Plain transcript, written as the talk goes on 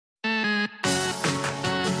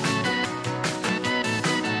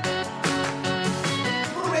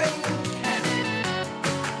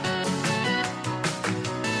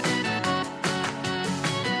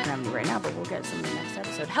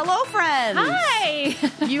Hello, friends. Hi.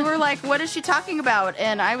 You were like, what is she talking about?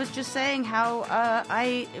 And I was just saying how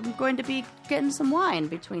I am going to be getting some wine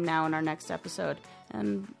between now and our next episode.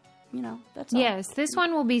 And, you know, that's all. Yes, this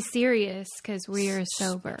one will be serious because we are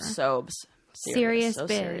sober. Sobs. Serious so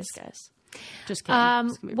biz. serious, guys. Just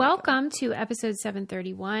kidding. Welcome to episode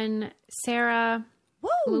 731. Sarah, Woo!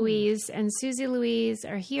 Louise, and Susie Louise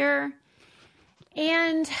are here.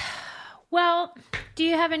 And, well, do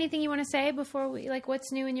you have anything you want to say before we, like,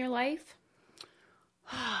 what's new in your life?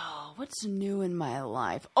 Oh, what's new in my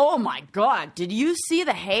life? Oh my God. Did you see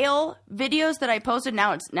the hail videos that I posted?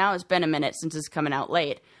 Now it's been a minute since it's coming out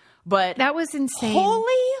late. But that was insane.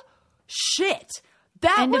 Holy shit.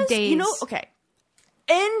 That End was, of days. You know, okay.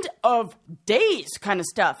 End of days kind of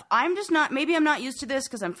stuff. Maybe I'm not used to this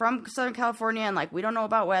because I'm from Southern California and like we don't know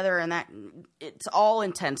about weather and that it's all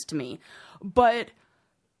intense to me. But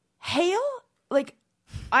hail, like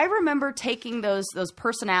I remember taking those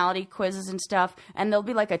personality quizzes and stuff, and there'll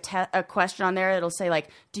be like a question on there that'll say like,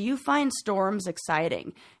 "Do you find storms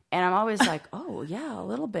exciting?" And I'm always like, "Oh yeah, a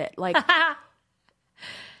little bit." Like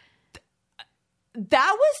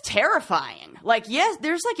that was terrifying. Like, yes,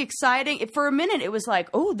 there's like exciting. For a minute, it was like,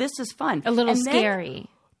 "Oh, this is fun." A little scary.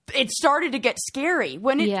 It started to get scary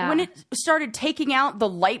when it started taking out the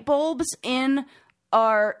light bulbs in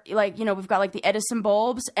our, like, you know, we've got like the Edison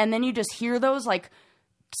bulbs, and then you just hear those like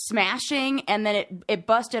smashing, and then it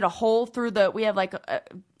busted a hole through we have like a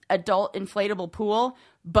adult inflatable pool,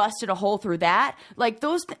 busted a hole through that. Like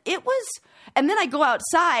those, it was, and then I go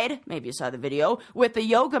outside, maybe you saw the video, with the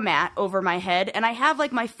yoga mat over my head, and I have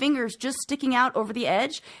like my fingers just sticking out over the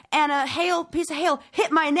edge, and a piece of hail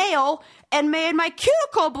hit my nail and made my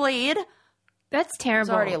cuticle bleed. That's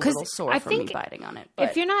terrible. It's already a little sore from me biting on it.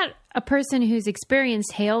 But if you're not a person who's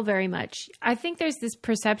experienced hail very much, I think there's this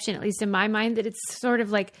perception, at least in my mind, that it's sort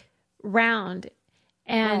of like round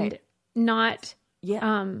and not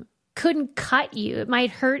couldn't cut you. It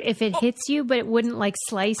might hurt if it hits you, but it wouldn't like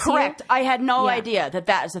slice you. Correct. I had no idea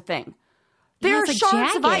that is a thing. There are like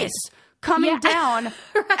shards of ice coming down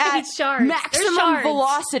at maximum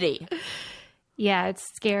velocity. Yeah, it's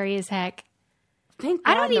scary as heck. Thank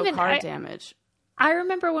God no car damage. I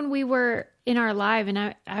remember when we were in our live and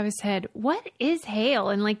I said, "What is hail?"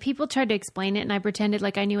 And like people tried to explain it and I pretended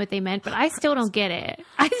like I knew what they meant, but I still don't get it.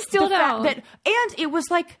 I still don't. And it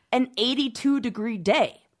was like an 82-degree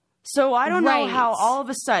day. So I don't know how all of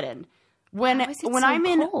a sudden when I'm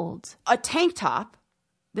in a tank top,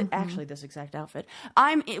 actually this exact outfit,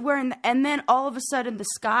 I'm wearing, and then all of a sudden the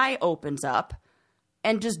sky opens up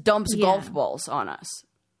and just dumps golf balls on us.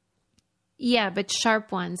 Yeah, but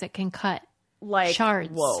sharp ones that can cut. Like,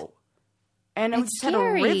 shards. Whoa. And it just had a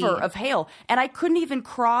river of hail. And I couldn't even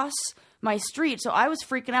cross my street. So I was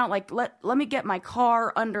freaking out. Like, let me get my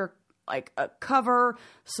car under, like, a cover.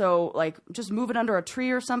 So, like, just move it under a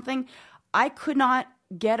tree or something. I could not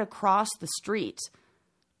get across the street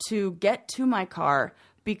to get to my car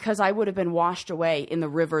because I would have been washed away in the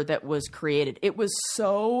river that was created. It was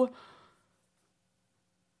so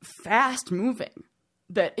fast moving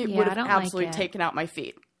that it would have absolutely taken out my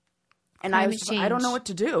feet. And I was just, I don't know what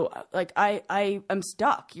to do. Like I am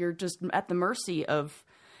stuck. You're just at the mercy of,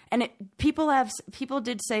 and people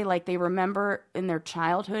did say like they remember in their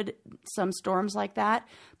childhood some storms like that,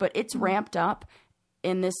 but it's ramped up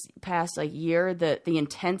in this past like year, the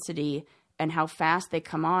intensity and how fast they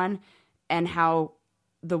come on and how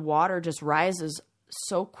the water just rises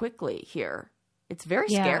so quickly here. It's very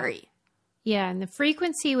scary. Yeah, and the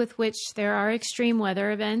frequency with which there are extreme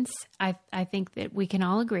weather events, I think that we can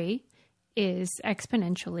all agree, is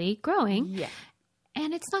exponentially growing. Yeah.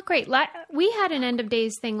 And it's not great. We had an end of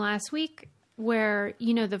days thing last week where,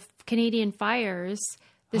 you know, the Canadian fires,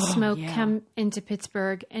 the smoke come into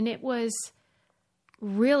Pittsburgh, and it was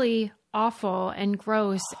really awful and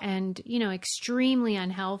gross and, you know, extremely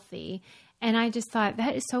unhealthy. And I just thought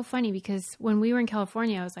that is so funny because when we were in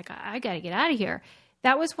California, I was like, I got to get out of here.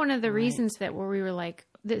 That was one of the reasons that where we were like,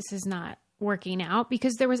 this is not working out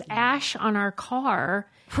because there was ash on our car.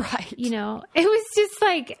 Right. You know, it was just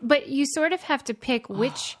like, but you sort of have to pick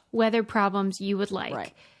which weather problems you would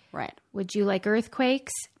like. Right. Would you like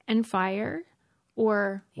earthquakes and fire?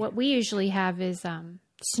 Or what we usually have is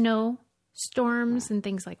snow storms and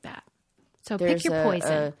things like that. So pick your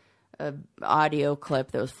poison. A audio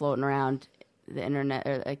clip that was floating around the internet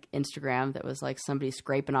or like Instagram that was like somebody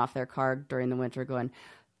scraping off their car during the winter going,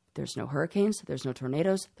 there's no hurricanes, there's no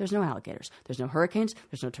tornadoes, there's no alligators. There's no hurricanes,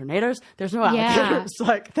 there's no tornadoes, there's no alligators.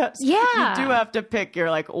 Like that's, you do have to pick. You're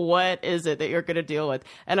like, what is it that you're going to deal with?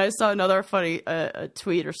 And I saw another funny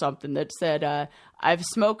tweet or something that said, I've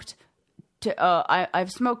smoked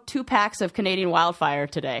I've smoked 2 packs of Canadian Wildfire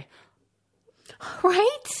today.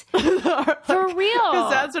 Right? For real.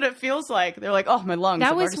 Because that's what it feels like. They're like, oh, my lungs.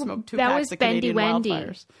 I've already smoked 2 packs of Canadian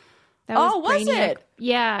Wildfires. Was it?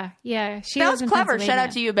 Yeah. That was clever. Shout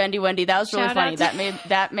out to you, Bendy Wendy. That was really funny.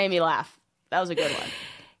 That made me laugh. That was a good one.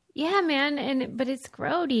 Yeah, man. But it's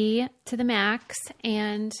grody to the max.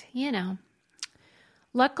 And,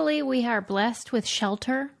 luckily we are blessed with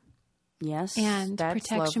shelter. Yes. And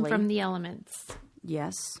protection from the elements.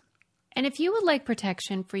 Yes. And if you would like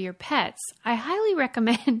protection for your pets, I highly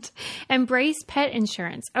recommend Embrace Pet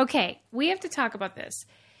Insurance. Okay, we have to talk about this.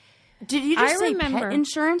 Did you just say pet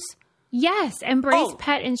insurance? Yes, Embrace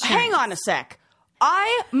Pet Insurance. Hang on a sec.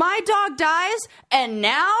 My dog dies, and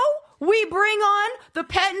now we bring on the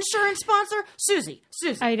pet insurance sponsor, Susie.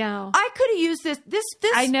 I know. I could have used this.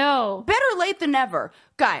 I know. Better late than never.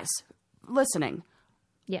 Guys, listening.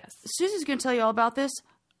 Yes. Susie's going to tell you all about this,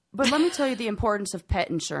 but let me tell you the importance of pet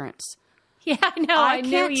insurance. Yeah, I know. I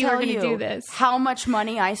knew you were going to do this. How much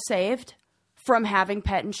money I saved from having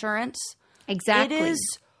pet insurance. Exactly. It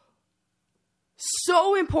is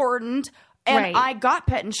so important. And I got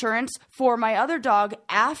pet insurance for my other dog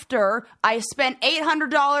after I spent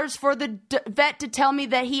 $800 for the vet to tell me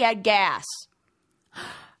that he had gas.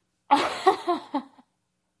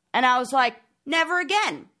 And I was like, never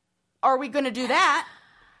again. Are we going to do that?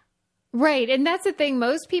 Right. And that's the thing.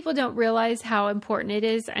 Most people don't realize how important it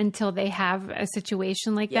is until they have a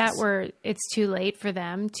situation like that where it's too late for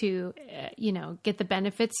them to, get the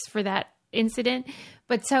benefits for that incident.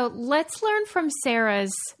 But so let's learn from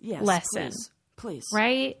Sarah's lesson. Please.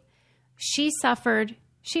 Right? She suffered.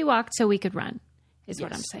 She walked so we could run is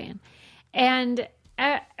what I'm saying. And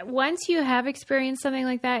once you have experienced something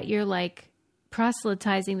like that, you're like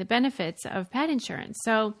proselytizing the benefits of pet insurance.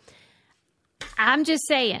 So I'm just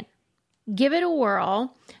saying, give it a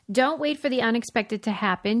whirl. Don't wait for the unexpected to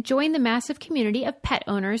happen. Join the massive community of pet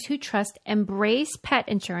owners who trust Embrace Pet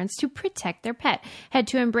Insurance to protect their pet. Head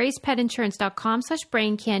to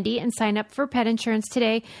embracepetiinsurance.com/braincandy and sign up for pet insurance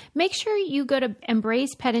today. Make sure you go to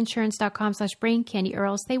embracepetiinsurance.com/braincandy or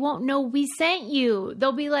else they won't know we sent you.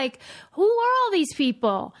 They'll be like, who are all these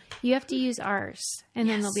people? You have to use ours. And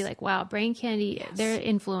then they'll be like, wow, Brain Candy, they're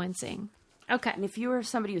influencing. Okay. And if you are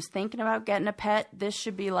somebody who's thinking about getting a pet, this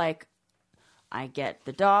should be like, I get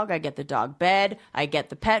the dog bed, I get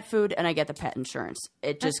the pet food, and I get the pet insurance.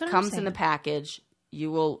 It just comes in the package. You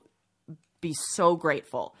will be so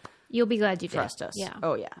grateful. You'll be glad you did. Trust us. Yeah.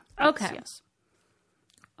 Oh, yeah. Okay. Yes.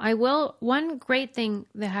 I will. One great thing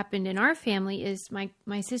that happened in our family is my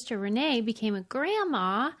sister Renee became a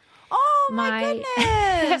grandma. Oh, my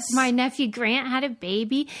goodness. My nephew Grant had a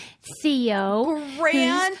baby. Theo.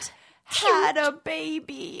 Grant had a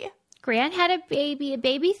baby. Grant had a baby.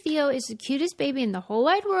 Baby Theo is the cutest baby in the whole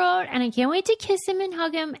wide world, and I can't wait to kiss him and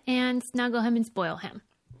hug him and snuggle him and spoil him.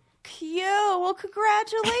 Cute. Well,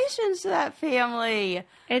 congratulations to that family.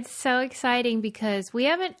 It's so exciting because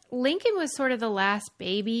Lincoln was sort of the last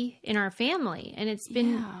baby in our family, and it's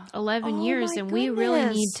been 11 years, and we really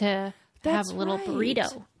need to have a little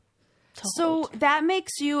burrito. So that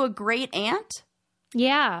makes you a great aunt?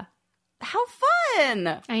 Yeah. How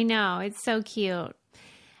fun. I know. It's so cute.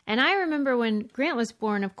 And I remember when Grant was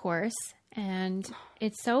born, of course, and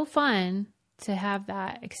it's so fun to have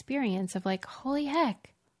that experience of like, holy heck,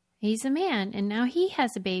 he's a man, and now he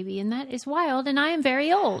has a baby, and that is wild, and I am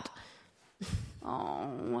very old.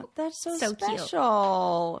 Oh, that's so Cute.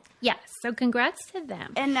 special. Yes, so congrats to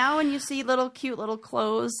them. And now when you see cute little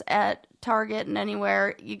clothes at Target and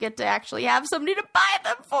anywhere, you get to actually have somebody to buy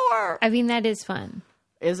them for. I mean, that is fun.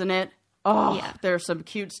 Isn't it? Oh, yeah. There's some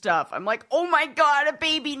cute stuff. I'm like, oh my God, a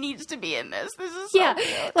baby needs to be in this. This is so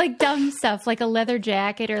cute. Like dumb stuff, like a leather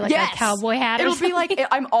jacket or like a cowboy hat. It'll be like,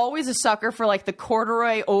 I'm always a sucker for like the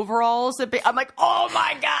corduroy overalls. I'm like, oh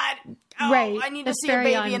my God. Oh, right. I need to see a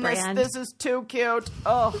baby in this. This is too cute.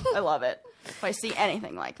 Oh, I love it. If I see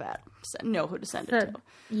anything like that, know who to send it to.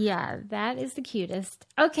 Yeah, that is the cutest.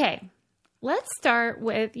 Okay. Let's start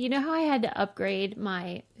with, you know how I had to upgrade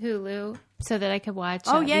my Hulu so that I could watch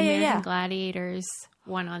the American Gladiators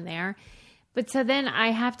one on there. But so then I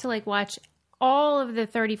have to like watch all of the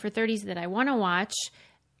 30 for 30s that I want to watch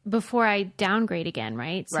before I downgrade again,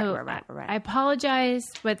 right? So right. I apologize,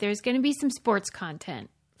 but there's going to be some sports content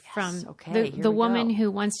from the woman who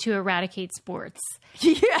wants to eradicate sports.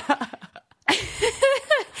 Yeah.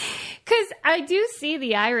 Because I do see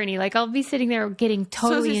the irony. Like, I'll be sitting there getting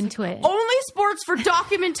totally into it. Only sports for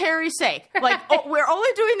documentary's sake. Like, we're only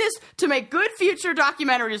doing this to make good future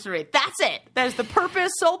documentaries to read. That's it. That is the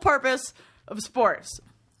sole purpose of sports.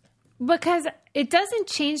 Because it doesn't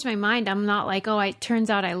change my mind. I'm not like, oh, it turns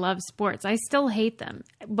out I love sports. I still hate them.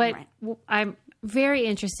 But I'm very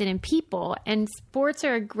interested in people. And sports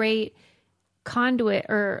are a great conduit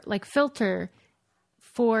or like filter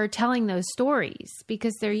for telling those stories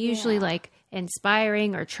because they're usually like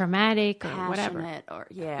inspiring or traumatic or whatever. Or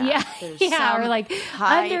or like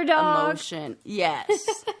high underdog emotion. Yes.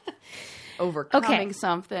 Overcoming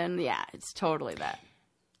something. Yeah, it's totally that.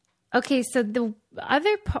 Okay, so the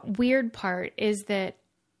other weird part is that,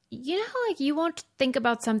 you know how like you won't think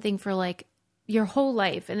about something for like your whole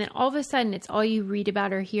life and then all of a sudden it's all you read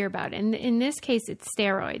about or hear about. And in this case, it's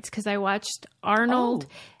steroids because I watched Arnold.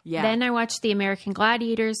 Then I watched the American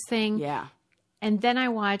Gladiators thing. Yeah. And then I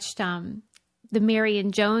watched the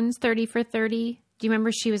Marion Jones 30 for 30. Do you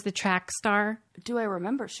remember she was the track star? Do I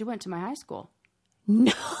remember? She went to my high school.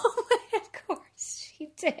 No, of course she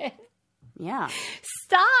did. Yeah.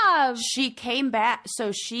 Stop. She came back.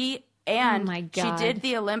 So she and oh my God. She did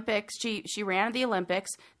the Olympics. She ran at the Olympics.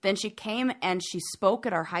 Then she came and she spoke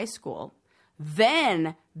at our high school.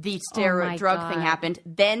 Then the steroid drug thing happened.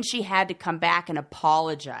 Then she had to come back and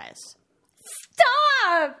apologize.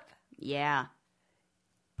 Stop. Yeah.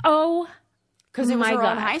 Oh, because it was her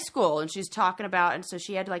own high school, and she's talking about, and so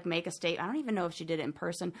she had to like make a statement. I don't even know if she did it in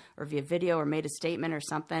person or via video or made a statement or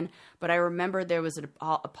something. But I remember there was an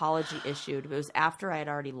apology issued. It was after I had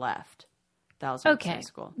already left. That was high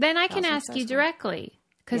school. Then I can ask you directly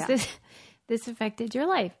because this affected your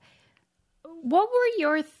life. What were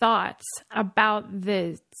your thoughts about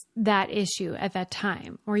that issue at that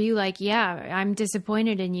time? Were you like, yeah, I'm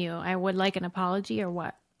disappointed in you. I would like an apology or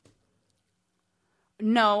what?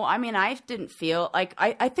 No, I mean, I didn't feel like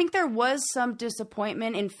I think there was some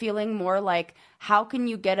disappointment in feeling more like, how can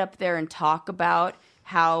you get up there and talk about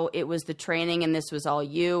how it was the training and this was all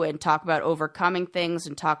you and talk about overcoming things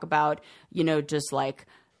and talk about, you know, just like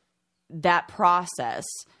that process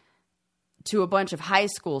to a bunch of high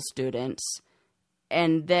school students.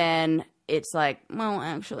 And then it's like, well,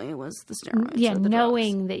 actually it was the steroids. Yeah, or the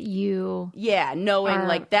knowing drugs. that you knowing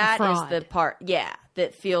like that is the part,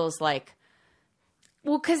 that feels like.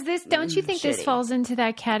 Well, because don't you think shitty. this falls into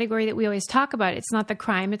that category that we always talk about? It's not the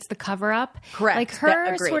crime, it's the cover-up. Correct. Like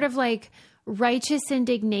her sort of like righteous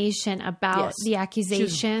indignation about the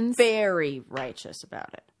accusations. She was very righteous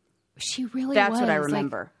about it. She really That's was. what I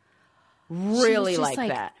remember. Like, really like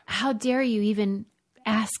that. How dare you even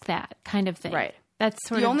ask that kind of thing? Right. That's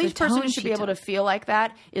sort the of only the person tone who should she be able took. to feel like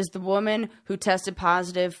that is the woman who tested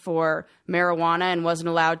positive for marijuana and wasn't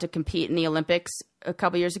allowed to compete in the Olympics a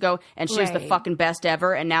couple years ago, and she was the fucking best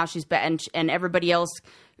ever, and now she's and everybody else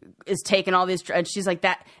is taking all these, and she's like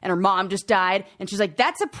that, and her mom just died, and she's like,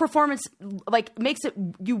 that's a performance, like makes it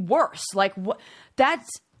you worse, like what? That's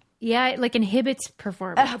it like inhibits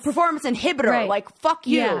performance. A performance inhibitor, Right. like fuck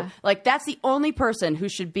you, Yeah. like that's the only person who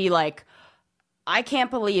should be like, I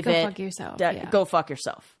can't believe Go it. fuck yourself. Go fuck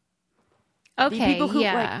yourself. Okay, The people who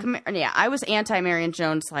I was anti Marion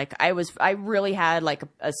Jones. Like I really had like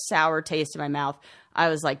a sour taste in my mouth. I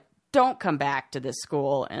was like, don't come back to this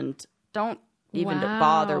school and don't even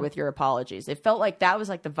bother with your apologies. It felt like that was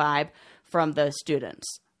like the vibe from the students.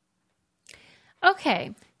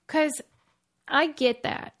 Okay, because I get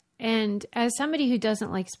that. And as somebody who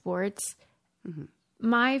doesn't like sports,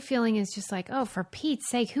 my feeling is just like, oh, for Pete's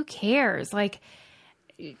sake, who cares? Like,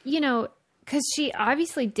 you know, because she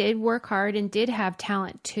obviously did work hard and did have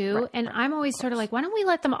talent too. And I'm always sort of like, why don't we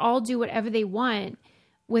let them all do whatever they want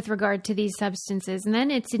with regard to these substances? And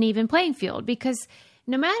then it's an even playing field, because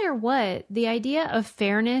no matter what, the idea of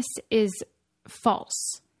fairness is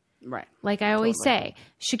false. Right. Like I always say,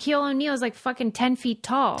 Shaquille O'Neal is like fucking 10 feet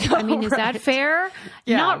tall. I mean, is that fair?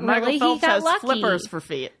 Yeah, Not Michael really. Phelps He got has lucky. flippers for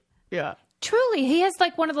feet. Yeah. Truly, he has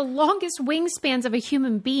like one of the longest wingspans of a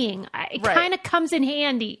human being. It kind of comes in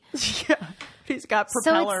handy. Yeah. He's got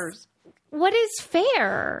propellers. So what is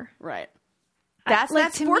fair? Right. That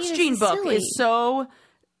sports me, gene book silly. is so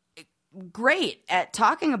great at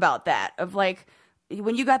talking about that, of like,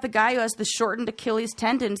 when you got the guy who has the shortened Achilles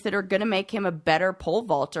tendons that are going to make him a better pole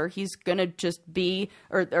vaulter, he's going to just be,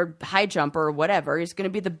 or high jumper or whatever, he's going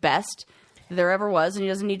to be the best there ever was, and he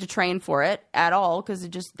doesn't need to train for it at all, because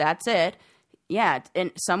that's it. Yeah,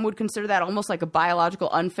 and some would consider that almost like a biological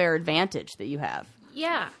unfair advantage that you have.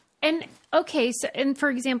 Yeah. And okay, so and for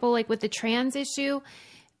example, like with the trans issue,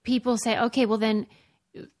 people say, okay, well then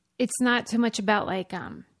it's not so much about like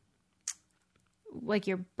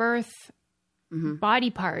your birth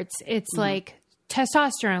body parts. It's like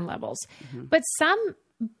testosterone levels. But some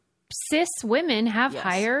cis women have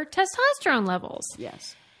higher testosterone levels.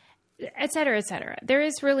 Yes. Et cetera, et cetera. There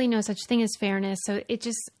is really no such thing as fairness. So it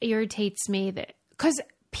just irritates me that, because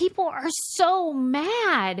people are so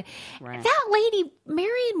mad. Right. That lady,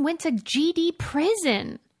 Marion, went to GD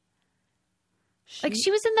prison.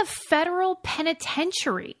 She was in the federal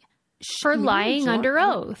penitentiary for lying under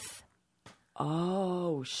oath.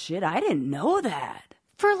 Oh, shit. I didn't know that.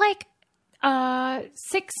 For 6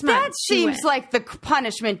 months. That seems like the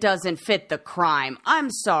punishment doesn't fit the crime.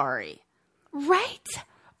 I'm sorry. Right?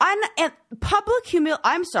 And public humiliation.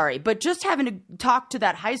 I'm sorry, but just having to talk to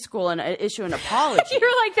that high school and issue an apology.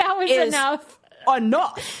 You're like, that was enough.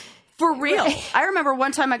 Enough. For real. I remember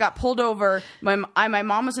one time I got pulled over. My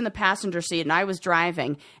mom was in the passenger seat and I was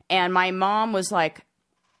driving. And my mom was like,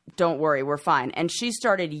 don't worry, we're fine. And she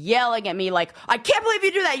started yelling at me like, I can't believe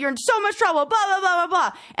you do that. You're in so much trouble, blah, blah, blah, blah,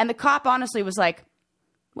 blah. And the cop honestly was like,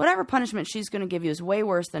 whatever punishment she's going to give you is way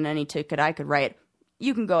worse than any ticket I could write.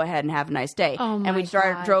 You can go ahead and have a nice day. Oh my and we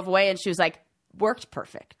God. drove away and she was like, worked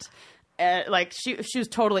perfect. She was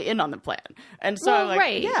totally in on the plan. And so I'm like,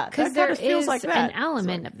 right. yeah, because there is an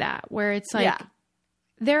element of that where it's like,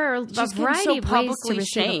 there are a she's variety of ways to publicly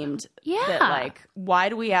shamed. Yeah. That, why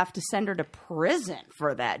do we have to send her to prison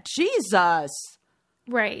for that? Jesus.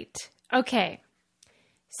 Right. Okay.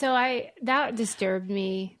 So that disturbed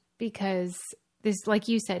me because this, like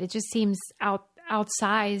you said, it just seems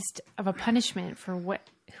outsized of a punishment for what?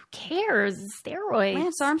 Who cares? Steroids.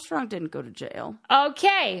 Lance Armstrong didn't go to jail.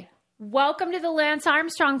 Okay. Welcome to the Lance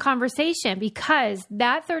Armstrong conversation because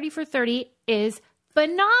that 30 for 30 is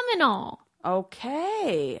phenomenal.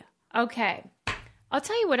 Okay. I'll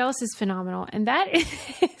tell you what else is phenomenal, and that is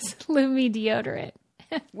Lumi deodorant.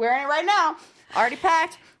 Wearing it right now. Already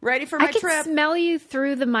packed. Ready for my trip. I can smell you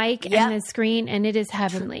through the mic and the screen, and it is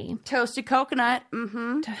heavenly. Toasted coconut.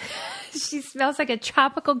 Mm-hmm. She smells like a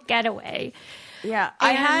tropical getaway. Yeah.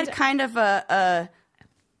 I had kind of I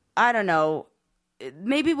don't know,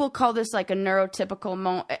 maybe we'll call this like a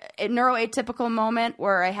neuroatypical moment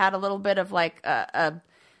where I had a little bit of like a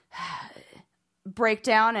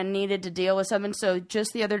breakdown and needed to deal with something. So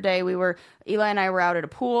just the other day Eli and I were out at a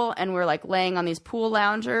pool and we're like laying on these pool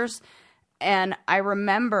loungers. And I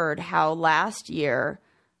remembered how last year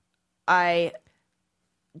I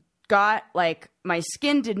got my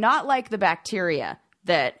skin did not like the bacteria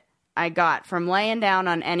that I got from laying down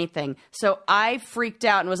on anything. So I freaked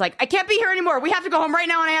out and was like, I can't be here anymore. We have to go home right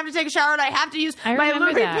now and I have to take a shower and I have to use my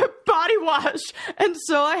Lumi body wash. And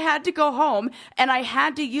so I had to go home and I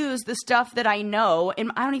had to use the stuff that I know.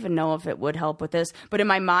 And I don't even know if it would help with this, but in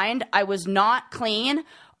my mind, I was not clean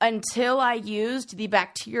until I used the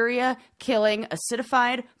bacteria killing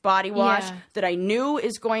acidified body wash that I knew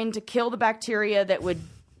is going to kill the bacteria that would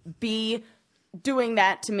be doing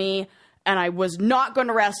that to me. And I was not going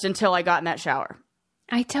to rest until I got in that shower.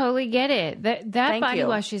 I totally get it. That body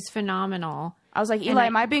wash is phenomenal. I was like, Eli,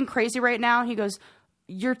 am I being crazy right now? And he goes,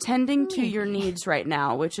 you're tending to your needs right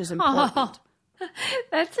now, which is important. Oh,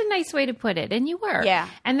 that's a nice way to put it. And you were. Yeah.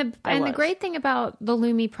 And the great thing about the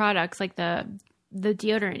Lumi products, like the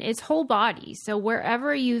deodorant, it's whole body. So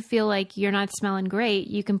wherever you feel like you're not smelling great,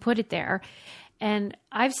 you can put it there. And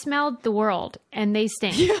I've smelled the world, and they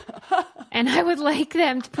stink. Yeah. And I would like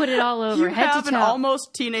them to put it all over, head to toe. You have an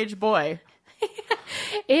almost teenage boy.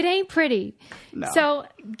 It ain't pretty. No. So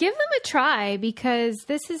give them a try because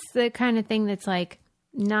this is the kind of thing that's like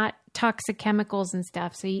not toxic chemicals and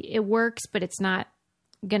stuff. So it works, but it's not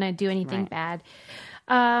going to do anything bad.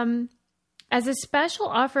 As a special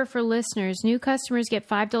offer for listeners, new customers get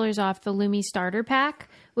 $5 off the Lumi Starter Pack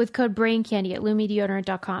with code BRAINCANDY at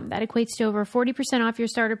LumiDeodorant.com. That equates to over 40% off your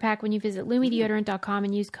starter pack when you visit LumiDeodorant.com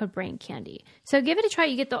and use code BRAINCANDY. So give it a try.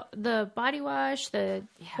 You get the body wash, the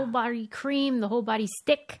whole body cream, the whole body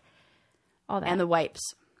stick, all that. And the wipes.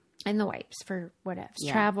 And the wipes for whatever.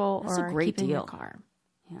 Travel That's or a great keeping deal. your car.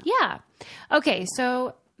 Yeah. Okay,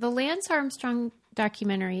 so the Lance Armstrong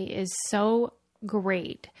documentary is so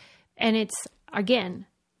great. And it's, again,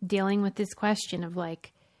 dealing with this question of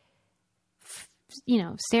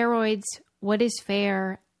steroids, what is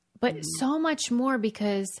fair, but so much more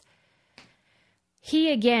because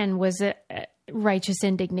he, again, was a righteous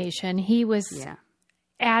indignation. He was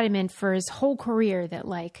adamant for his whole career that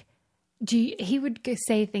he would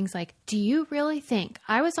say things like, do you really think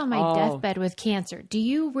I was on my deathbed with cancer? Do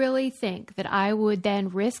you really think that I would then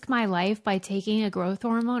risk my life by taking a growth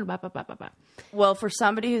hormone? Blah, blah, blah, blah, blah. Well, for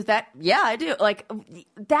somebody who's I do.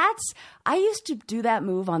 I used to do that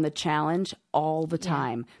move on the challenge all the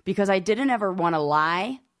time because I didn't ever want to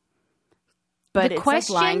lie. But the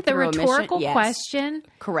question, the rhetorical question,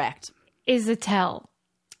 correct, is a tell.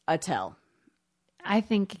 A tell. I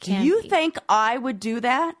think it can. Do you think I would do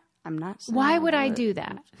that? I'm not saying Why would I do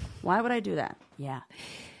that? Why would I do that? Yeah.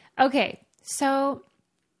 Okay, so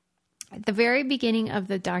at the very beginning of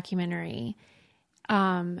the documentary,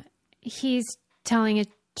 he's telling a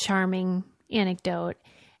charming anecdote,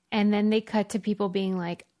 and then they cut to people being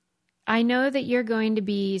like, I know that you're going to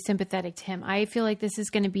be sympathetic to him. I feel like this is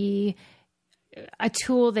going to be a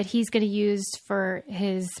tool that he's going to use for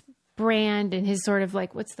his brand and his sort of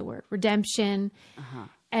like, what's the word? Redemption. Uh-huh.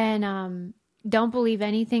 And don't believe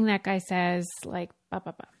anything that guy says, like, blah,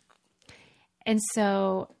 blah, blah. And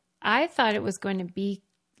so I thought it was going to be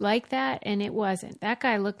like that, and it wasn't. That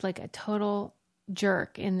guy looked like a total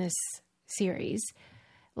jerk in this series.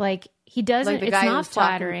 Like, he doesn't, like, it's not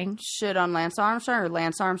flattering. Shit on Lance Armstrong, or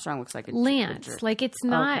Lance Armstrong looks like a jerk? Like, it's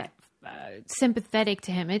not sympathetic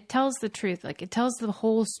to him. It tells the truth. Like, it tells the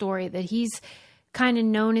whole story that he's kind of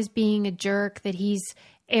known as being a jerk, that he's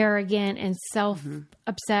arrogant and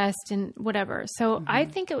self-obsessed and whatever. So I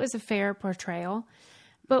think it was a fair portrayal.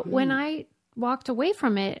 But when I walked away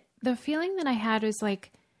from it, the feeling that I had was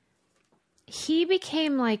like, he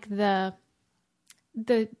became like he's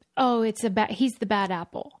the bad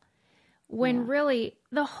apple. When really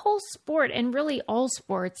the whole sport, and really all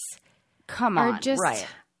sports, are just, right.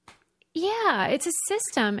 Yeah, it's a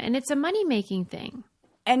system and it's a money-making thing.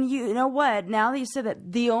 And you know what? Now that you said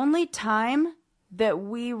that, the only time that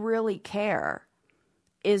we really care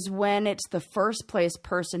is when it's the first place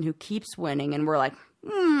person who keeps winning and we're like,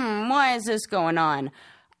 why is this going on?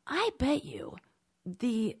 I bet you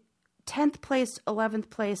the 10th place, 11th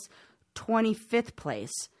place, 25th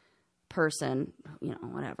place person,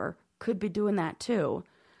 whatever, could be doing that too.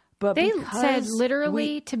 But they said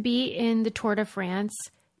literally to be in the Tour de France,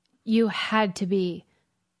 you had to be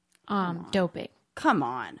doping. Come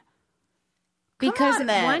on. Because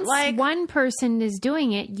once one person is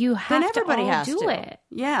doing it, you have to all do it.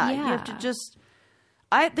 Yeah, you have to just...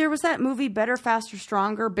 there was that movie, Better, Faster,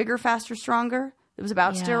 Stronger, Bigger, Faster, Stronger. It was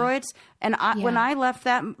about steroids. And when I left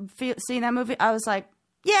seeing that movie, I was like,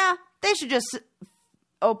 yeah, they should just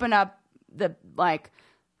open up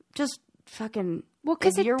just fucking... Well,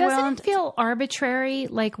 because it doesn't feel arbitrary,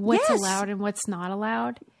 like what's allowed and what's not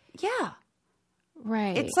allowed. Yeah.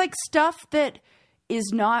 Right. It's like stuff that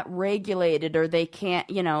is not regulated, or they can't,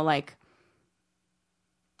 I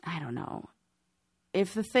don't know.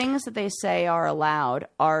 If the things that they say are allowed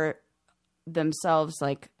are themselves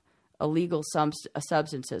like illegal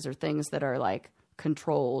substances or things that are like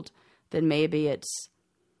controlled, then maybe it's,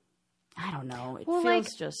 I don't know. It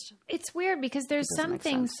feels just... It's weird because there's some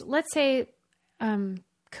things, let's say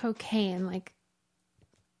cocaine, like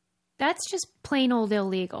that's just plain old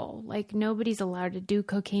illegal. Like nobody's allowed to do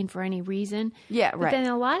cocaine for any reason. Yeah, right. But then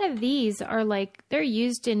a lot of these are like, they're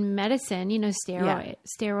used in medicine,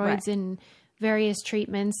 steroids and various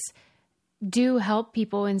treatments do help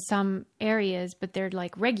people in some areas, but they're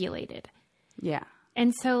like regulated. Yeah.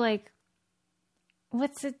 And so like,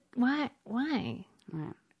 what's it? Why? Right.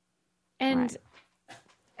 And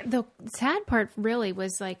the sad part really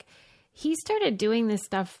was like, he started doing this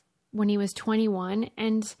stuff when he was 21,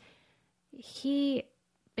 and he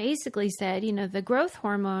basically said, the growth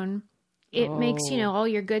hormone, it makes, all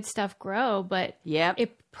your good stuff grow, but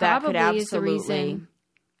it probably is the reason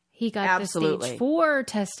he got the stage 4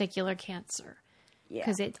 testicular cancer. Yeah.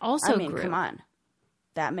 Because it also grew. Come on.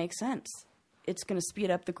 That makes sense. It's going to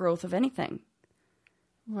speed up the growth of anything.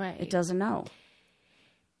 Right. It doesn't know.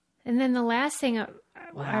 And then the last thing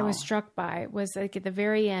I was struck by was like at the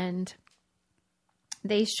very end,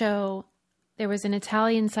 they show there was an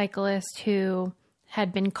Italian cyclist who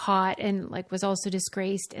had been caught and like was also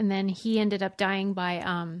disgraced. And then he ended up dying by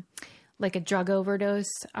like a drug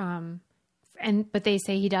overdose. But they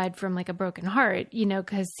say he died from like a broken heart,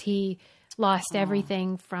 because he lost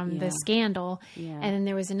everything from the scandal. Yeah. And then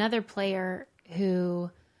there was another player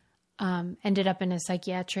who ended up in a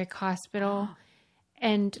psychiatric hospital.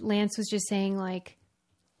 And Lance was just saying, like,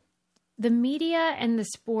 the media and the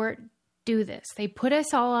sport do this. They put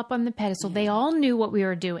us all up on the pedestal. Yeah. They all knew what we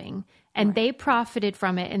were doing, and they profited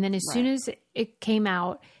from it. And then as soon as it came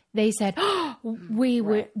out, they said,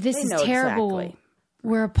 this is terrible. Exactly.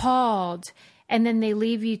 We're appalled. And then they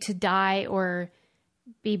leave you to die or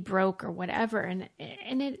be broke or whatever. And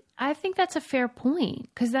I think that's a fair point,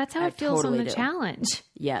 because that's how it feels on the challenge.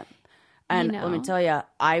 Yeah. And let me tell you,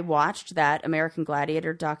 I watched that American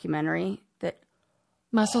Gladiator documentary. That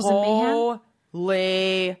Muscles and Mayhem.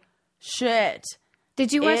 Holy shit!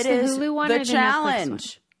 Did you watch the Hulu one or the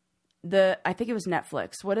challenge? Netflix one? I think it was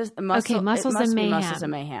Netflix. What is the Muscles and Mayhem? Muscles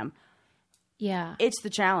and Mayhem. Yeah, it's the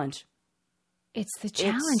challenge. It's the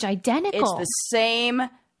challenge. Identical. It's the same.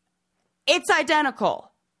 It's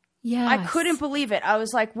identical. Yeah. I couldn't believe it. I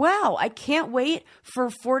was like, wow, I can't wait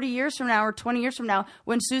for 40 years from now or 20 years from now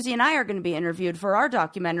when Susie and I are going to be interviewed for our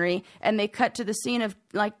documentary. And they cut to the scene of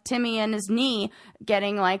like Timmy and his knee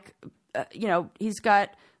getting like, he's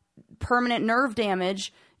got permanent nerve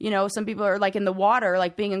damage. Some people are like in the water,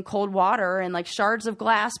 like being in cold water and like shards of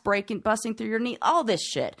glass busting through your knee, all this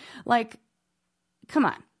shit. Like, come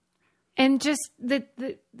on. And just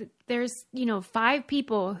there's, 5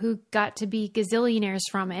 people who got to be gazillionaires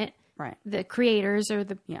from it. Right. The creators or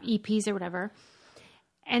the EPs or whatever.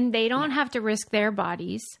 And they don't have to risk their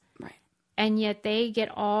bodies. Right. And yet they get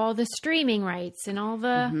all the streaming rights and all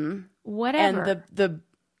the whatever. And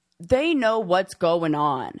they know what's going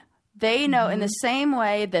on. They know in the same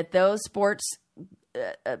way that those sports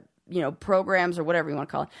programs or whatever you want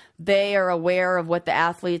to call it, they are aware of what the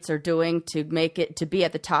athletes are doing to make it to be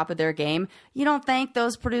at the top of their game. You don't think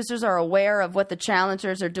those producers are aware of what the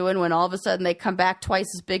challengers are doing when all of a sudden they come back twice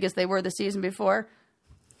as big as they were the season before?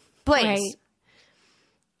 Please. Right.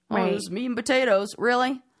 Oh, right. There's meat and potatoes.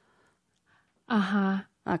 Really? Uh-huh.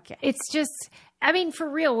 Okay. It's just, I mean, for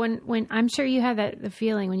real, when I'm sure you had the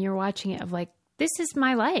feeling when you're watching it of like, this is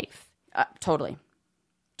my life. Totally.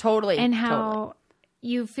 And how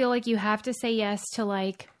you feel like you have to say yes to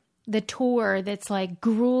like the tour that's like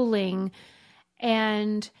grueling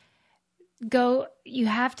and you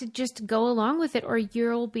have to just go along with it or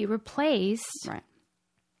you'll be replaced. Right.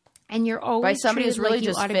 And you're always by somebody who's really like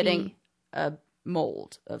just fitting a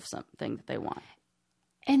mold of something that they want.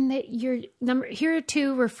 And that here are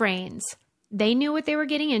 2 refrains. They knew what they were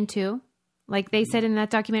getting into. Like they said in that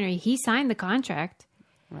documentary, he signed the contract.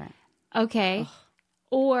 Right. Okay. Ugh.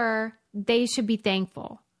 Or they should be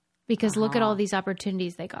thankful because look at all these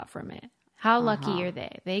opportunities they got from it. How lucky are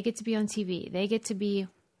they? They get to be on TV. They get to be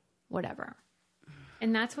whatever.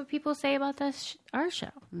 And that's what people say about our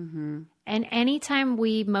show. Mm-hmm. And anytime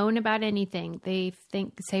we moan about anything, they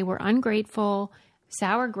say we're ungrateful,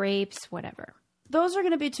 sour grapes, whatever. Those are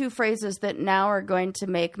going to be 2 phrases that now are going to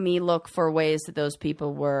make me look for ways that those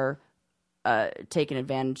people were taken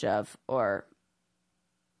advantage of or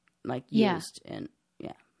like used in.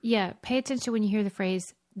 Yeah, pay attention when you hear the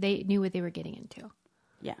phrase, they knew what they were getting into.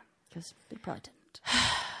 Yeah, because they probably didn't.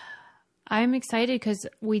 I'm excited because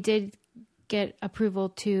we did get approval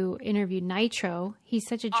to interview Nitro. He's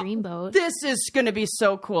such a dreamboat. This is going to be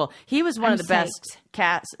so cool. He was one of the best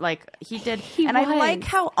cats. Like, he did. I like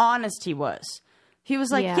how honest he was. He was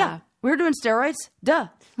like, yeah we were doing steroids. Duh.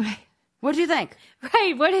 Right. What do you think?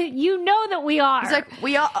 Right. You know that we are. He's like,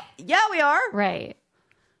 we are. Yeah, we are. Right.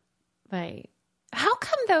 Right. How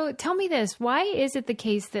come, though? Tell me this. Why is it the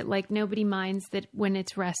case that, like, nobody minds that when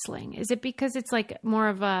it's wrestling? Is it because it's, like, more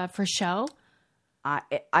of a for show?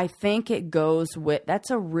 I think it goes with...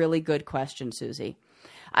 That's a really good question, Susie.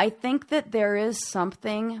 I think that there is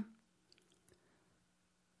something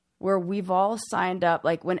where we've all signed up,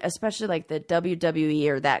 like, especially, like, the WWE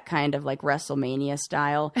or that kind of, like, WrestleMania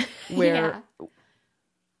style, where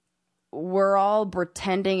we're all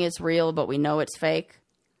pretending it's real, but we know it's fake.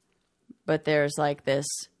 But there's like this...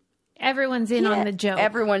 Everyone's in on the joke.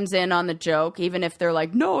 Everyone's in on the joke. Even if they're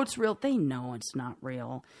like, no, it's real. They know it's not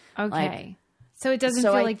real. Okay. Like, so it doesn't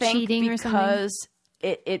feel like cheating or something? Because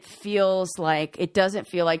it feels like... It doesn't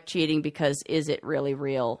feel like cheating because is it really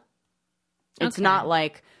real? It's not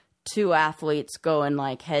like 2 athletes going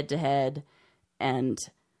like head to head and...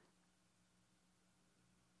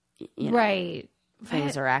 right.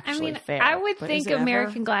 Things are actually fair. I would think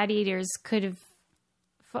American Gladiators could have...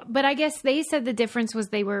 But I guess they said the difference was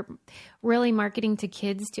they were really marketing to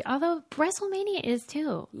kids too. Although WrestleMania is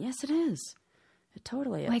too. Yes, it is. It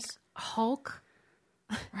totally is. Like Hulk.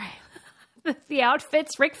 Right. The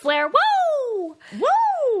outfits, Ric Flair. Woo!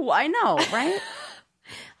 Woo! I know, right?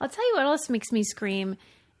 I'll tell you what else makes me scream,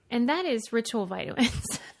 and that is ritual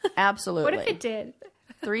vitamins. Absolutely. What if it did?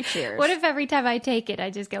 3 cheers. What if every time I take it,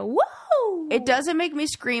 I just go, woo! It doesn't make me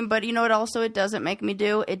scream, but you know what also it doesn't make me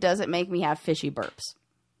do? It doesn't make me have fishy burps.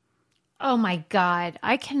 Oh my God.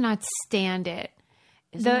 I cannot stand it.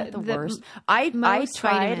 Isn't that the worst? I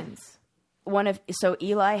tried vitamins. So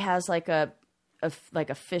Eli has like a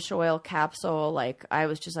fish oil capsule. Like I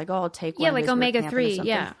was just like, oh, I'll take one. Yeah, like omega-3.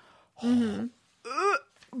 Yeah. Mm-hmm.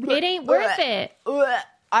 It ain't worth it.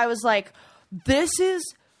 I was like, this is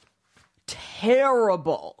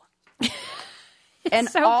terrible. And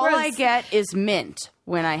so all gross. I get is mint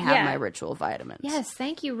when I have my Ritual vitamins. Yes,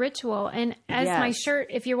 thank you, Ritual. And as my shirt,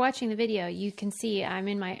 if you're watching the video, you can see I'm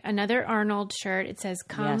in my another Arnold shirt. It says,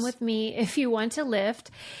 come with me if you want to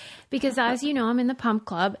lift. Because as you know, I'm in the Pump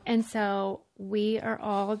Club. And so we are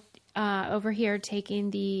all over here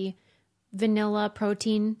taking the vanilla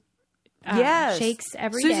protein shakes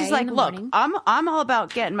every day. Susie's like, in the look, morning. I'm all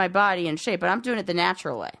about getting my body in shape, but I'm doing it the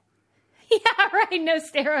natural way. Yeah, right. No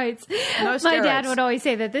steroids. No steroids. My dad would always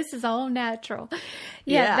say that this is all natural.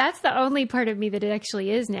 Yeah, that's the only part of me that it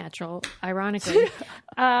actually is natural, ironically.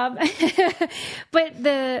 But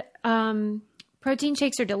the protein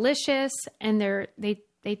shakes are delicious, and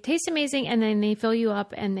they taste amazing, and then they fill you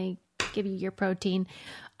up and they give you your protein.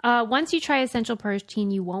 Once you try Essential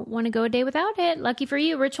Protein, you won't want to go a day without it. Lucky for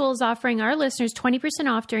you, Ritual is offering our listeners 20%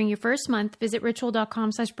 off during your first month. Visit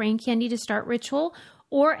ritual.com/braincandy to start Ritual,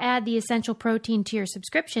 or add the Essential Protein to your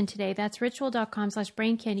subscription today. That's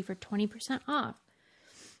ritual.com/braincandy for 20% off.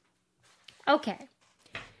 Okay.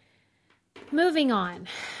 Moving on.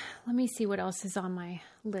 Let me see what else is on my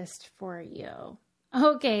list for you.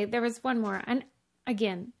 Okay, there was one more. And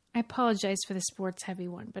again, I apologize for the sports heavy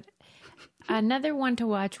one, but another one to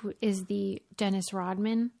watch is the Dennis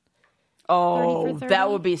Rodman. Oh,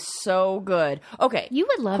 that would be so good. Okay. You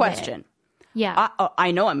would love it. Question. Yeah.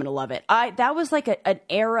 I know I'm going to love it. That was like an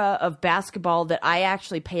era of basketball that I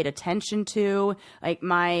actually paid attention to. Like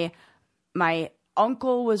my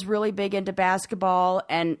uncle was really big into basketball,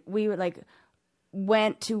 and we would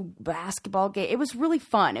went to basketball game. It was really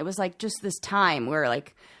fun. It was like just this time where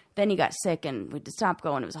like then he got sick and we had to stop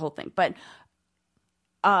going. It was a whole thing. But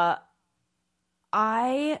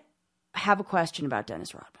I have a question about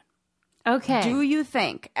Dennis Rodman. Okay. Do you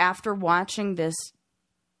think after watching this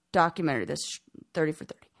documentary, this 30 for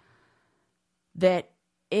 30, that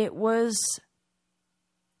it was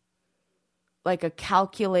like a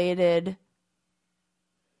calculated,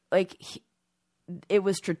 it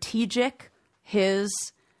was strategic, his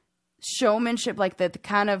showmanship, like the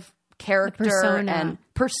kind of character and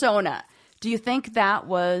persona. Do you think that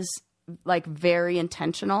was like very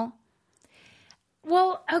intentional?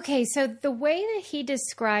 Well, okay, so the way that he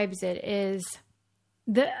describes it is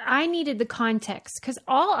I needed the context because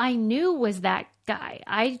all I knew was that guy.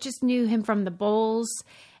 I just knew him from the Bulls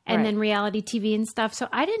and then reality TV and stuff. So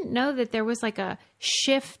I didn't know that there was like a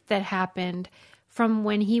shift that happened from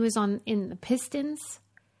when he was in the Pistons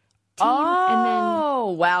team.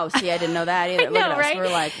 Oh, wow. See, I didn't know that either. Look at us. Right? We're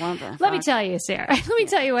like, what the Let me tell you, Sarah. Let me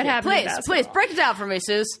tell you what happened. Please, break it down for me,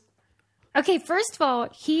 Suze. Okay, first of all,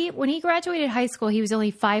 when he graduated high school, he was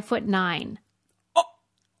only 5'9". Oh,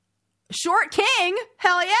 short king,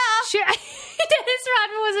 hell yeah! Sure. Dennis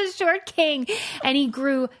Rodman was a short king, and he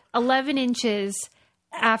grew 11 inches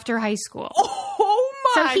after high school. Oh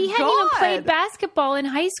my God! So he hadn't even played basketball in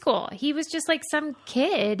high school. He was just like some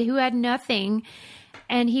kid who had nothing,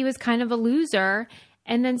 and he was kind of a loser.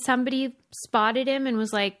 And then somebody spotted him and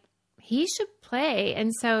was like, he should play.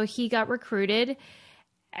 And so he got recruited.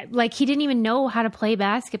 Like, he didn't even know how to play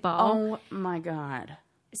basketball. Oh, my God.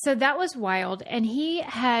 So that was wild. And he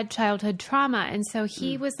had childhood trauma. And so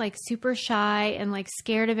he was, like, super shy and, like,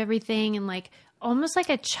 scared of everything and, like, almost like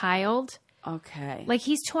a child. Okay. Like,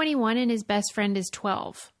 he's 21 and his best friend is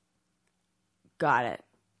 12. Got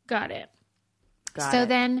it. So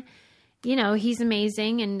then, you know, he's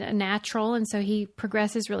amazing and a natural. And so he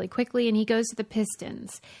progresses really quickly and he goes to the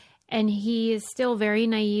Pistons. And he is still very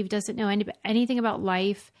naive, doesn't know anything about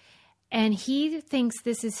life. And he thinks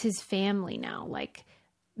this is his family now. Like,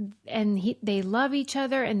 and they love each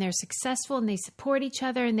other and they're successful and they support each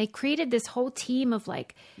other. And they created this whole team of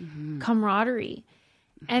like camaraderie.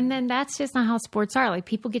 And then that's just not how sports are. Like,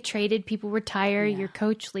 people get traded, people retire, your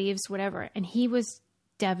coach leaves, whatever. And he was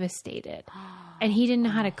devastated and he didn't know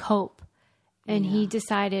how to cope. And he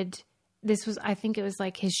decided I think it was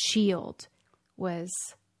like his shield was...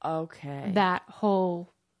 Okay. That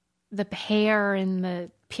the hair and the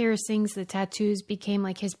piercings, the tattoos became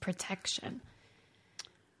like his protection.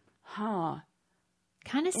 Huh.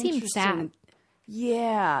 Kind of seems sad.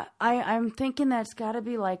 Yeah. I'm thinking that's got to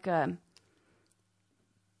be like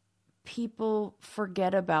people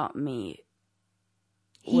forget about me.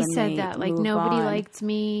 He said that, like, nobody liked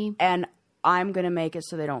me. And I'm going to make it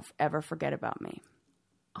so they don't ever forget about me.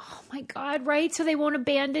 Oh my God, right? So they won't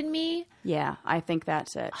abandon me? Yeah, I think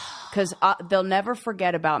that's it. Because they'll never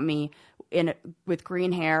forget about me with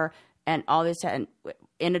green hair and all this, and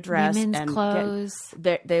in a dress. Women's clothes.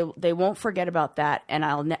 They won't forget about that, and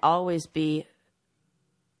I'll always be...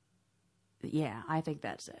 Yeah, I think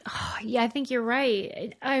that's it. Oh, yeah, I think you're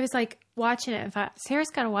right. I was like watching it and thought, Sarah's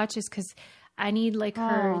got to watch this because I need like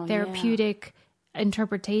her therapeutic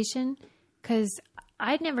interpretation, because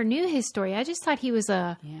I never knew his story. I just thought he was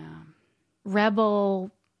a rebel,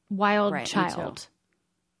 wild child.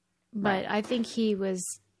 But I think he's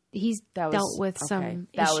dealt with some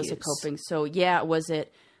issues. That was a coping. So was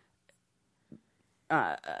it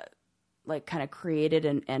like kind of created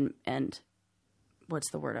and what's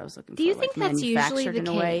the word I was looking for? Do you think that's usually the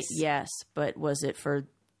case? Yes, but was it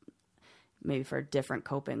maybe for a different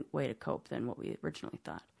way to cope than what we originally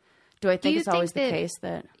thought? Do I think it's always the case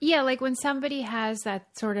that... Yeah, like when somebody has that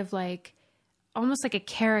sort of like, almost like a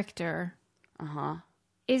character,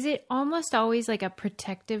 is it almost always like a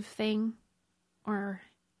protective thing? Or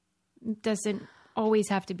doesn't always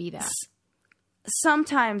have to be that?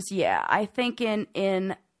 Sometimes, yeah. I think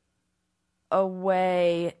in a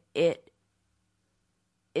way it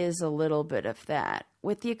is a little bit of that,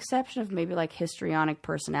 with the exception of maybe like histrionic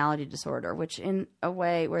personality disorder, which in a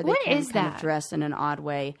way where they can kind of dress in an odd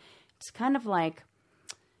way. It's kind of like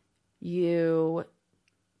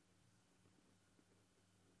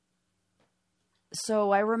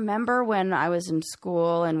So I remember when I was in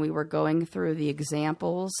school and we were going through the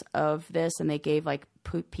examples of this, and they gave like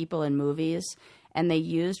people in movies, and they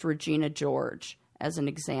used Regina George as an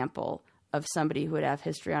example of somebody who would have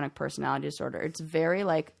histrionic personality disorder. It's very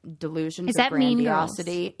like delusions of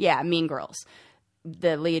grandiosity. Mean Girls? Yeah, Mean Girls.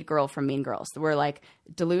 The lead girl from Mean Girls. Were like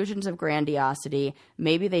delusions of grandiosity.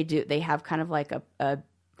 Maybe they have kind of like a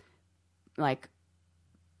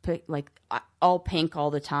all pink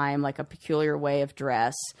all the time, like a peculiar way of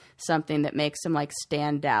dress, something that makes them like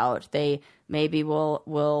stand out. They maybe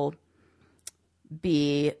will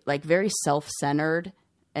be like very self-centered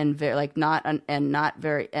and very like not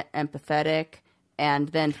very empathetic, and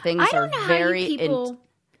then things are very. How you people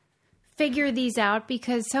figure these out,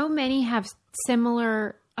 because so many have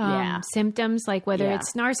similar symptoms, like whether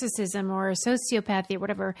it's narcissism or sociopathy or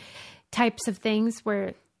whatever types of things,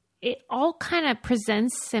 where it all kind of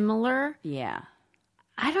presents similar. Yeah.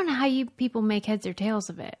 I don't know how you people make heads or tails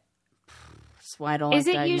of it. That's why I don't like Is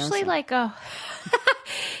it usually like a...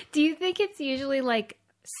 Do you think it's usually like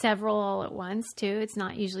several all at once too? It's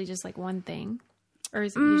not usually just like one thing? Or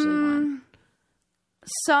is it usually one?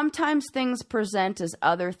 Sometimes things present as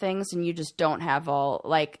other things and you just don't have all...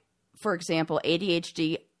 Like, for example,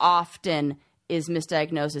 ADHD often is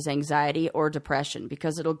misdiagnosed as anxiety or depression,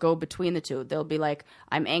 because it'll go between the two. They'll be like,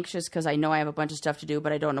 I'm anxious because I know I have a bunch of stuff to do,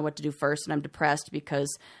 but I don't know what to do first. And I'm depressed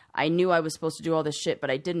because I knew I was supposed to do all this shit, but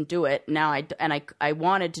I didn't do it. Now I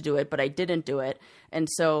wanted to do it, but I didn't do it. And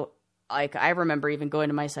so like, I remember even going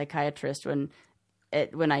to my psychiatrist when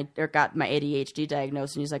I got my ADHD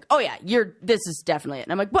diagnosed, and he's like, oh yeah, this is definitely it.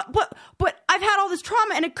 And I'm like, but I've had all this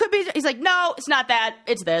trauma and it could be, he's like, no, it's not that,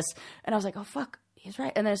 it's this. And I was like, oh fuck. He's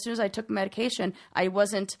right. And then as soon as I took medication, I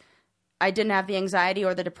didn't have the anxiety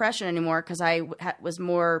or the depression anymore, because I was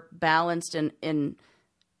more balanced in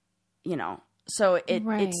so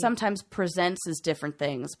it sometimes presents as different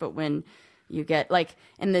things. But when you get like,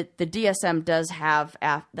 and the DSM does have,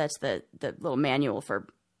 that's the little manual for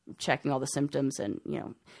checking all the symptoms. And,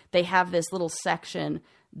 they have this little section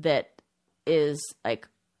that is like,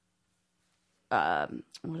 what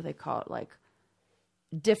do they call it? Like,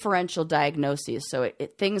 differential diagnoses. So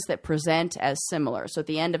things that present as similar. So at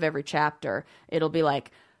the end of every chapter, it'll be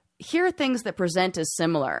like, here are things that present as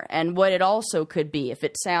similar, and what it also could be if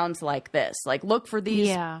it sounds like this. Like, look for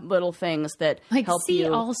these little things that like help see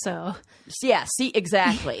you. Also, yeah, see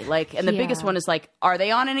exactly. Like, and the biggest one is like, are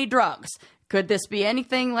they on any drugs? Could this be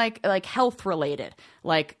anything like health related?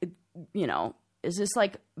 Like, is this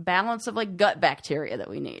like balance of like gut bacteria that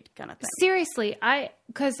we need, kind of thing? Seriously,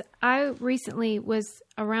 because I recently was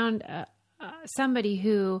around somebody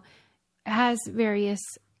who has various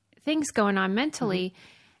things going on mentally.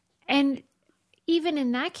 And even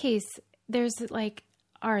in that case, there's like,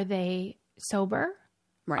 are they sober?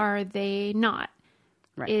 Right. Are they not?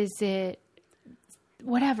 Right. Is it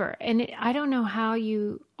whatever? And I don't know how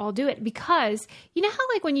you all do it, because you know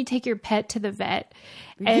how like when you take your pet to the vet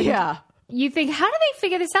and you think, how do they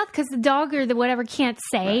figure this out? Because the dog or the whatever can't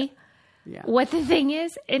say what the thing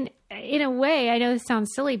is. And in a way, I know this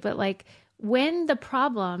sounds silly, but like when the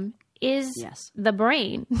problem is the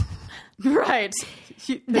brain, right,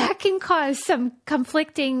 that can cause some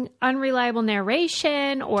conflicting, unreliable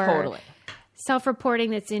narration or self-reporting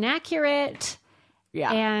that's inaccurate.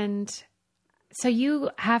 Yeah. And so you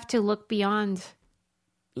have to look beyond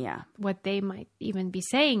what they might even be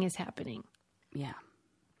saying is happening. Yeah.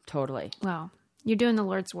 Totally. Well, you're doing the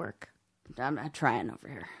Lord's work. I'm trying over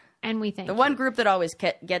here. And we thank you. The one group that always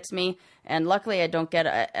gets me, and luckily I don't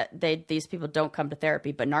get these people don't come to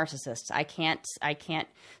therapy, but narcissists. I can't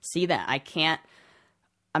see that.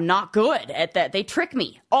 I'm not good at that. They trick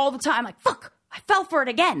me all the time. Like, fuck, I fell for it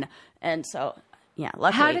again. And so,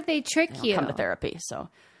 luckily. How did they trick you? Come to therapy. So,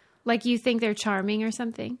 like, you think they're charming or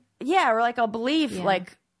something? Yeah, or like I'll believe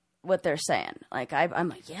like what they're saying. Like I'm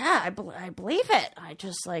like, I believe it. I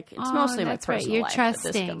just like, it's mostly my personal life You're trusting.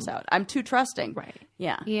 that this comes out. I'm too trusting. Right.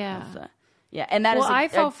 Yeah. Yeah. Yeah, and that is I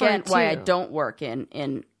fall for again it why I too. don't work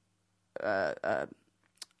in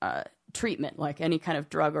treatment, like any kind of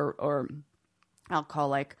drug or alcohol,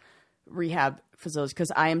 like rehab facilities,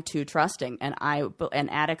 because I am too trusting, and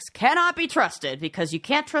addicts cannot be trusted because you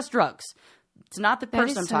can't trust drugs. It's not the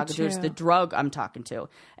person I'm talking to; it's the drug I'm talking to,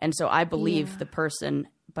 and so I believe the person,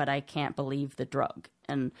 but I can't believe the drug,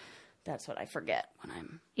 and that's what I forget when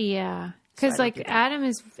I'm. Yeah, because like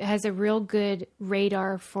Adam has a real good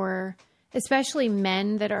radar for, especially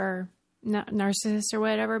men that are not narcissists or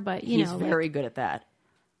whatever. But he's very good at that.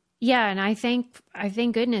 Yeah, and I thank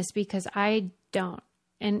goodness, because I don't.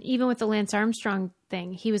 And even with the Lance Armstrong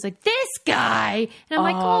thing, he was like, "This guy," and I'm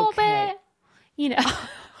like, "Oh, but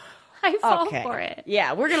I fall for it."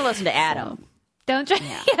 Yeah, we're gonna listen to Adam. So,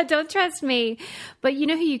 don't trust me. But you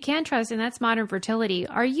know who you can trust, and that's Modern Fertility.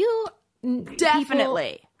 Are you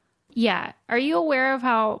definitely? Are you aware of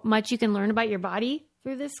how much you can learn about your body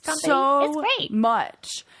through this company? So it's great.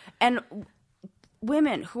 Much, and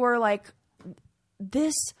women who are like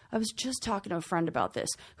this. I was just talking to a friend about this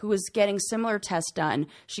who was getting similar tests done.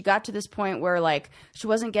 She got to this point where like she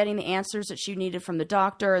wasn't getting the answers that she needed from the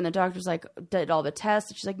doctor, and the doctor's like did all the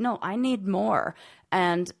tests, and she's like, "No, I need more."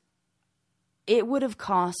 And it would have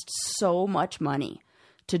cost so much money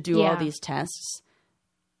to do all these tests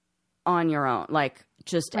on your own, like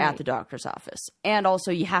just at the doctor's office. And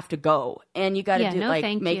also you have to go and you got to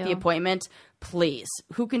make the appointment, please.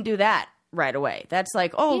 Who can do that right away? That's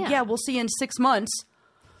like, we'll see you in 6 months.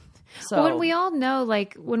 So when we all know,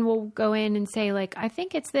 like when we'll go in and say like, I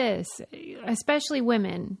think it's this, especially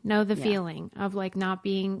women know the feeling of like not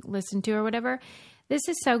being listened to or whatever. This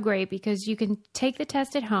is so great because you can take the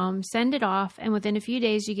test at home, send it off, and within a few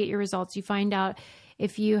days you get your results. You find out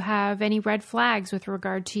if you have any red flags with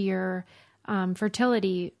regard to your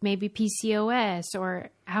fertility, maybe PCOS, or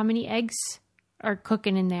how many eggs are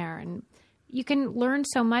cooking in there. And you can learn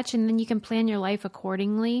so much, and then you can plan your life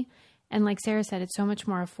accordingly. And like Sarah said, it's so much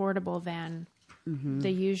more affordable than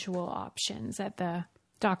the usual options at the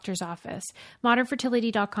doctor's office.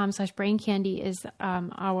 modernfertility.com/braincandy is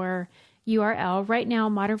our URL. Right now,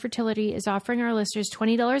 Modern Fertility is offering our listeners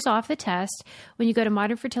 $20 off the test. When you go to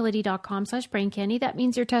modernfertility.com/braincandy, that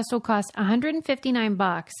means your test will cost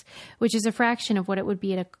 $159, which is a fraction of what it would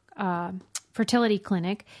be at a fertility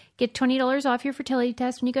clinic. Get $20 off your fertility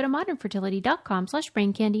test when you go to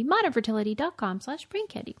modernfertility.com/braincandy,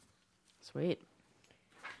 modernfertility.com/braincandy. Sweet.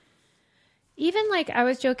 Even like I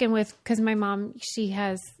was joking with, because my mom, she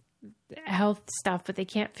has health stuff, but they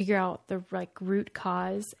can't figure out the like root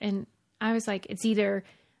cause. And I was like, it's either,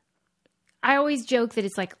 I always joke that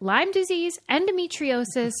it's like Lyme disease,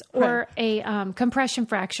 endometriosis, or a compression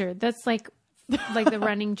fracture. That's like the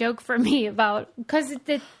running joke for me about, because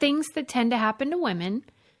the things that tend to happen to women.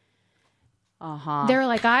 They're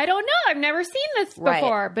like, I don't know. I've never seen this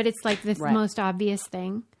before, but it's like the most obvious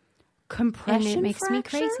thing. Compression and it makes fracture? me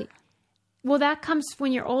crazy. Well, that comes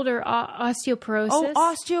when you're older, osteoporosis. Oh,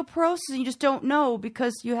 osteoporosis. You just don't know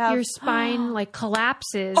because you have... Your spine like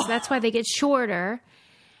collapses. That's why they get shorter.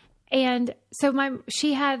 And so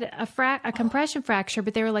she had a compression fracture,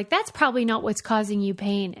 but they were like, that's probably not what's causing you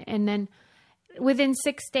pain. And then within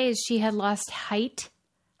 6 days, she had lost height.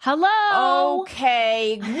 Hello?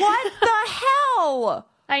 Okay. What the hell?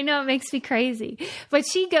 I know, it makes me crazy. But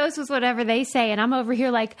she goes with whatever they say, and I'm over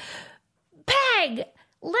here like, Peg,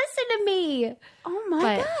 listen to me. Oh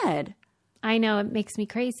my God. I know it makes me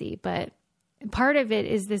crazy, but part of it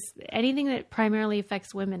is this, anything that primarily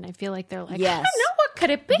affects women, I feel like they're like, I don't know, what could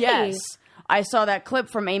it be? Yes. I saw that clip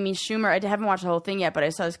from Amy Schumer. I haven't watched the whole thing yet, but I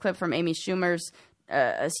saw this clip from Amy Schumer's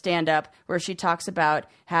stand-up where she talks about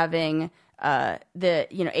having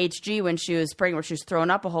HG when she was pregnant, where she was throwing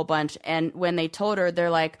up a whole bunch. And when they told her, they're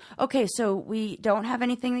like, okay, so we don't have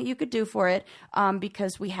anything that you could do for it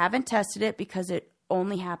because we haven't tested it because it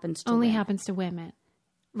only happens to women.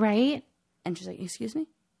 Right? And she's like, excuse me?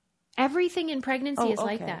 Everything in pregnancy is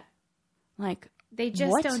like that. Like, they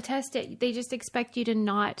just don't test it. They just expect you to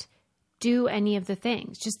not do any of the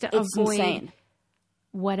things, just to avoid insane.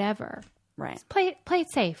 Whatever. Right. Just play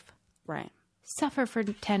it safe. Right. Suffer for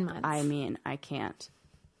 10 months. I mean, I can't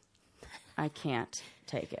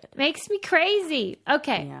take it. Makes me crazy.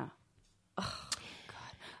 Okay. Yeah. Oh,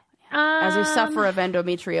 God. As a sufferer of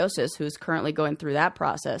endometriosis who's currently going through that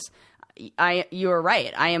process, you are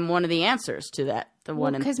right. I am one of the answers to that. Of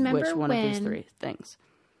these three things.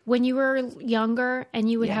 When you were younger and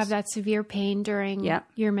you would have that severe pain during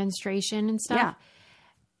your menstruation and stuff. Yeah.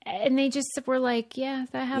 And they just were like,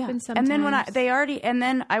 that happens sometimes. And then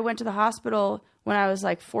then I went to the hospital when I was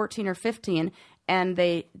like 14 or 15, and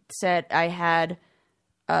they said I had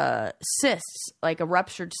cysts, like a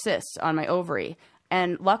ruptured cyst on my ovary.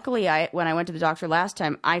 And luckily, when I went to the doctor last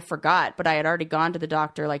time, I forgot, but I had already gone to the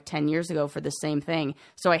doctor like 10 years ago for the same thing.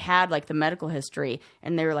 So I had like the medical history,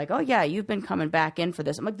 and they were like, "Oh yeah, you've been coming back in for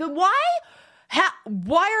this." I'm like, "Why?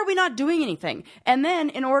 Why are we not doing anything?" And then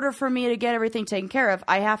in order for me to get everything taken care of,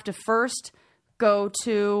 I have to first go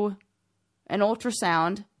to an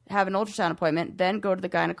ultrasound, have an ultrasound appointment, then go to the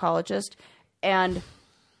gynecologist. And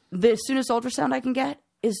the soonest ultrasound I can get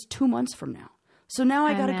is 2 months from now. So now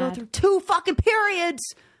I got to go through 2 fucking periods.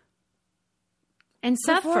 And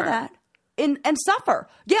suffer. That. And suffer.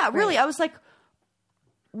 Yeah, really. Right. I was like,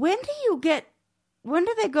 when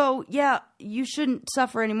do they go, yeah, you shouldn't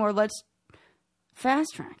suffer anymore. Let's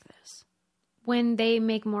fast track this. When they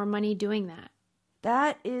make more money doing that.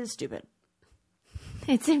 That is stupid.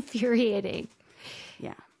 It's infuriating.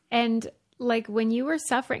 Yeah. And like when you were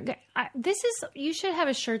suffering, you should have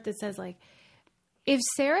a shirt that says like, if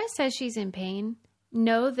Sarah says she's in pain,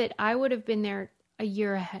 know that I would have been there a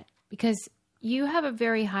year ahead because you have a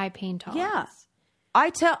very high pain tolerance. Yeah. I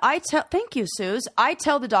tell, thank you, Suze. I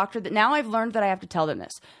tell the doctor that now I've learned that I have to tell them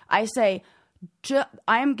this. I say,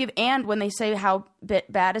 and when they say how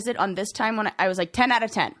bad is it on this time when I was like 10 out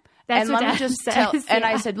of 10. That's and what let me just says, tell, yeah. and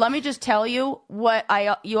I said, let me just tell you what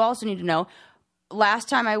you also need to know. Last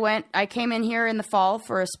time I came in here in the fall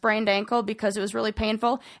for a sprained ankle because it was really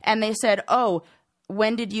painful. And they said, "Oh,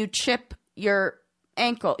 when did you chip your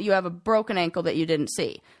ankle? You have a broken ankle that you didn't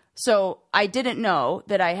see." So I didn't know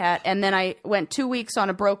that I had, and then I went 2 weeks on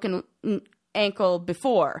a broken ankle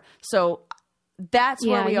before. So that's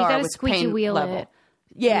where we are with pain level. It.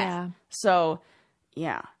 Yeah. So,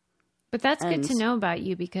 yeah. But that's good to know about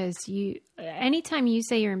you because anytime you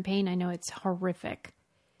say you're in pain, I know it's horrific.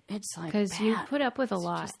 It's like because you put up with a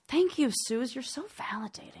lot. Thank you, Suze. You're so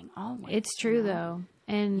validating. Always. It's true though,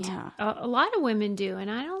 and a lot of women do,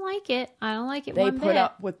 and I don't like it. I don't like it. They put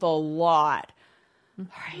up with a lot.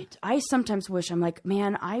 Right. I sometimes wish, I'm like,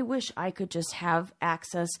 man, I wish I could just have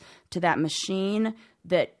access to that machine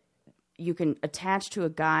that you can attach to a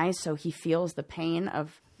guy so he feels the pain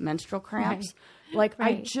of menstrual cramps. Right. Like,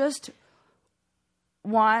 I just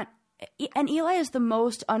want, and Eli is the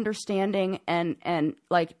most understanding and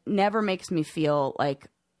like never makes me feel like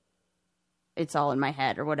it's all in my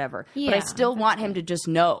head or whatever. Yeah, but I still want him to just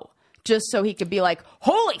know. Just so he could be like,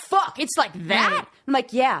 holy fuck, it's like that? Right. I'm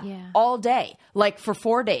like, yeah, all day. Like for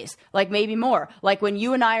 4 days. Like maybe more. Like when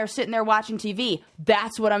you and I are sitting there watching TV,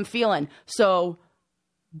 that's what I'm feeling. So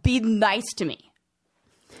be nice to me.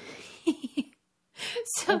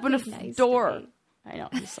 So open a nice door. I know,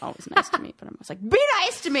 he's always nice to me, but I'm just like, be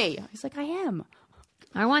nice to me. He's like, I am.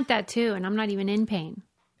 I want that too, and I'm not even in pain.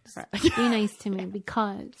 Right. Be nice to me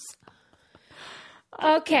because...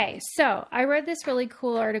 Okay, so I read this really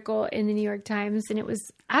cool article in the New York Times, and it was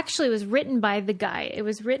written by the guy. It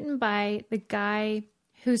was written by the guy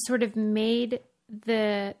who sort of made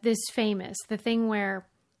this famous, the thing where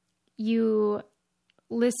you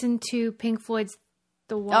listen to Pink Floyd's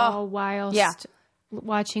The Wall whilst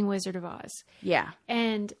watching Wizard of Oz. Yeah.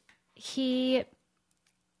 And he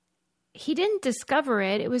didn't discover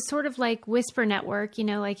it. It was sort of like Whisper Network,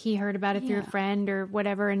 like he heard about it through a friend or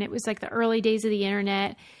whatever. And it was like the early days of the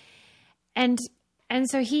internet. And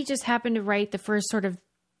so he just happened to write the first sort of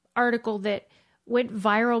article that went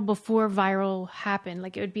viral before viral happened.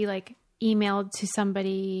 Like it would be like emailed to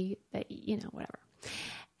somebody that, whatever.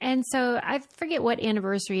 And so I forget what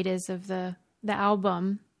anniversary it is of the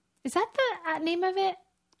album. Is that the name of it?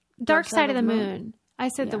 Dark Side of the Moon. I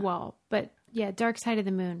said The Wall, but yeah, Dark Side of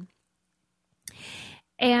the Moon.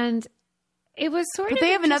 And it was sort of. But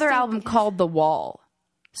they have another album called The Wall.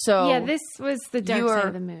 So yeah, this was the Dark Side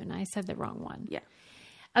of the Moon. I said the wrong one. Yeah.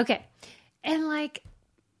 Okay. And like,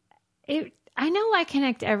 I know I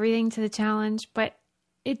connect everything to the challenge, but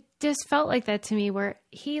it just felt like that to me where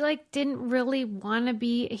he like didn't really want to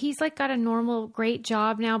be, he's like got a normal, great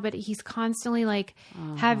job now, but he's constantly like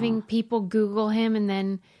having people Google him and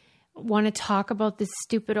then want to talk about this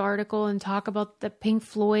stupid article and talk about the Pink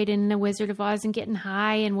Floyd and the Wizard of Oz and getting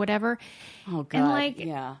high and whatever. Oh God. And like,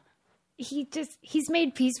 yeah, he's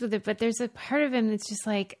made peace with it, but there's a part of him that's just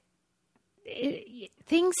like,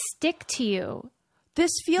 things stick to you.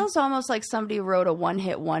 This feels almost like somebody wrote a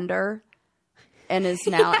one-hit wonder and is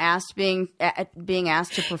now being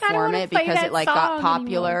asked to perform it because it like got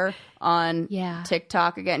popular on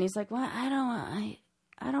TikTok again. He's like, "Well, I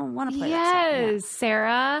don't want to play that song." Yes,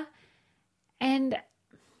 Sarah. And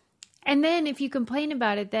then if you complain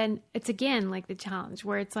about it, then it's again like the challenge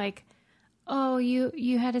where it's like, "Oh,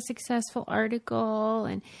 you had a successful article,"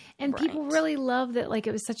 and people really love that. Like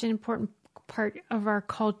it was such an important part of our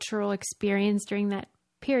cultural experience during that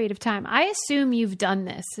period of time. I assume you've done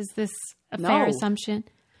this. Is this a fair assumption?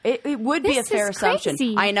 It would be a fair assumption.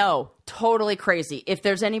 I know. Totally crazy. If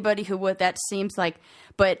there's anybody who would, that seems like,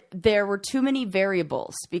 but there were too many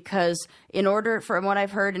variables because from what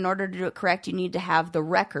I've heard, in order to do it correct, you need to have the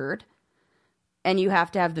record and you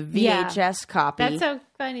have to have the VHS copy. That's so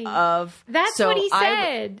funny. That's so what he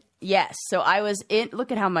said. Yes. So I was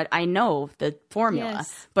look at how much I know the formula,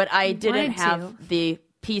 but I didn't have the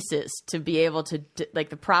pieces to be able to, like,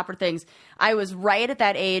 the proper things. I was right at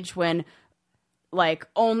that age when, like,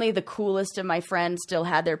 only the coolest of my friends still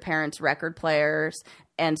had their parents' record players,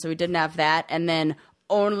 and so we didn't have that. And then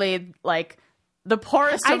only, like, the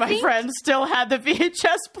poorest of my friends still had the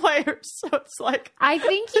VHS players. So it's like... I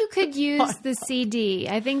think you could use the CD.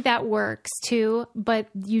 I think that works, too, but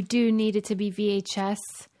you do need it to be VHS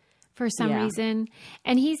for some reason.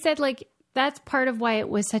 And he said, like, that's part of why it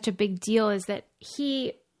was such a big deal, is that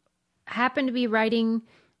he happened to be writing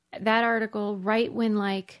that article right when,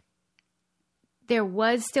 like, there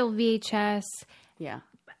was still VHS. Yeah.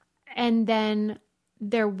 And then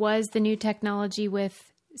there was the new technology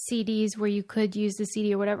with CDs where you could use the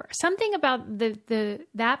CD or whatever. Something about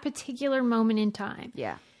that particular moment in time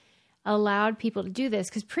allowed people to do this.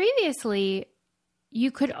 Because previously, you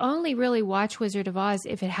could only really watch Wizard of Oz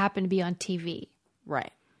if it happened to be on TV.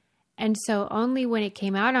 Right. And so only when it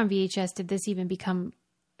came out on VHS did this even become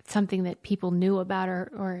something that people knew about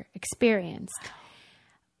or experienced.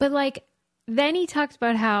 But, like, then he talked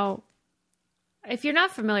about how, if you're not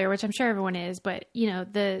familiar, which I'm sure everyone is, but, you know,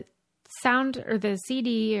 the sound or the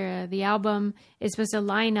CD or the album is supposed to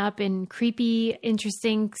line up in creepy,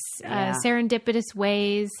 interesting, serendipitous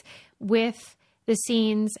ways with the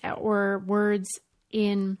scenes or words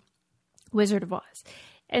in Wizard of Oz.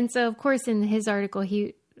 And so, of course, in his article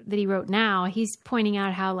that he wrote now, he's pointing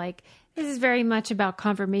out how, like, this is very much about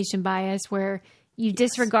confirmation bias, where you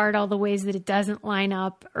disregard all the ways that it doesn't line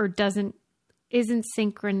up or isn't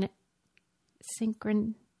synchronized.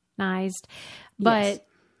 But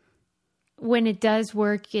when it does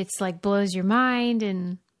work, it's like blows your mind.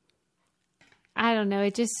 And I don't know,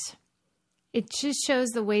 it just shows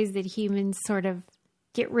the ways that humans sort of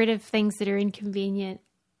get rid of things that are inconvenient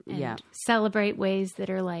and celebrate ways that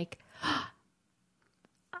are like, oh,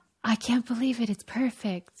 I can't believe it, it's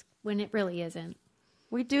perfect, when it really isn't.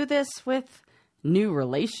 We do this with new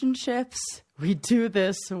relationships. We do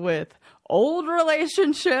this with old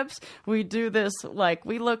relationships. We do this, like,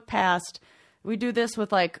 we do this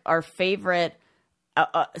with, like, our favorite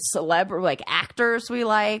celebrity, like, actors we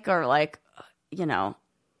like, or, like, you know,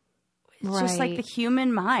 it's just like the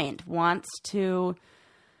human mind wants to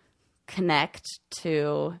connect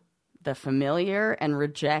to the familiar and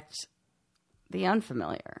reject the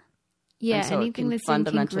unfamiliar. Yeah, and so anything that's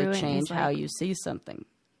fundamentally change how you see something.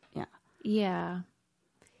 Yeah. Yeah.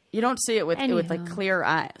 You don't see it with like clear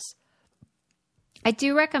eyes. I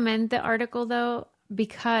do recommend the article, though,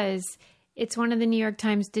 because it's one of the New York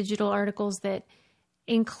Times digital articles that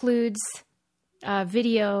includes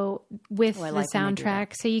video with the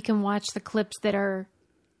soundtrack, so you can watch the clips that are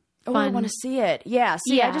fun. I want to see it. Yeah.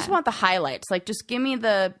 See, I just want the highlights. Like, just give me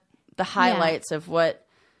the highlights of what.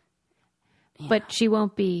 Yeah. But she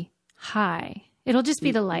won't be high. It'll just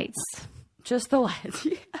be the lights. Just the lights.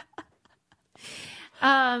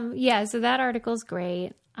 So that article's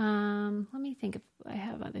great. Let me think if I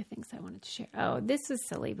have other things I wanted to share. Oh, this is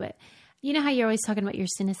silly, but you know how you're always talking about your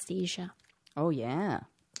synesthesia? Oh, yeah.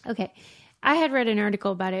 Okay. I had read an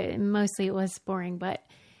article about it, and mostly it was boring, but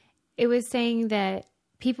it was saying that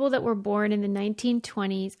people that were born in the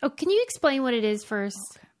 1920s... Oh, can you explain what it is first?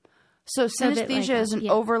 Okay. So synesthesia is an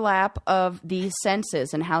overlap of the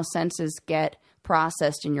senses and how senses get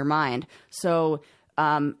processed in your mind. So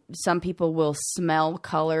some people will smell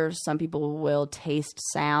colors, some people will taste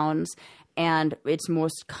sounds, and it's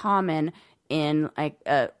most common in like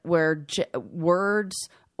where words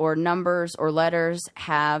or numbers or letters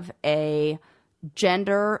have a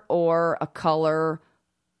gender or a color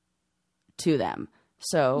to them.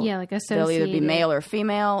 So like they'll either be male or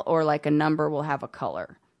female, or like a number will have a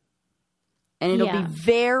color. And it'll be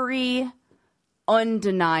very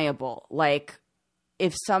undeniable. Like,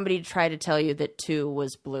 if somebody tried to tell you that 2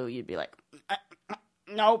 was blue, you'd be like,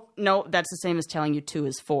 no, that's the same as telling you 2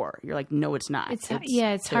 is 4. You're like, no, it's not. It's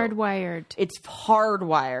hardwired. It's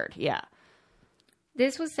hardwired, yeah.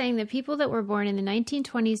 This was saying that people that were born in the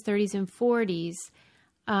 1920s, 30s, and 40s,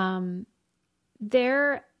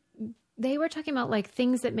 they were talking about, like,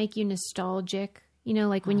 things that make you nostalgic. You know,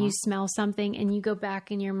 like when you smell something and you go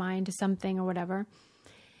back in your mind to something or whatever.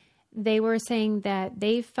 they were saying that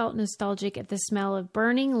they felt nostalgic at the smell of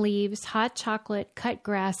burning leaves, hot chocolate, cut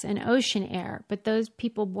grass, and ocean air. But those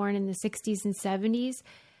people born in the 60s and 70s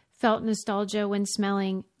felt nostalgia when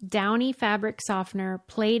smelling Downy fabric softener,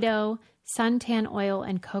 Play-Doh, suntan oil,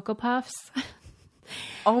 and Cocoa Puffs.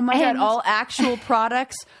 Oh my God, all actual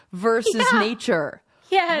products versus nature.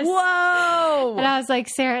 Yes. Whoa. And I was like,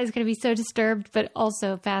 Sarah is going to be so disturbed, but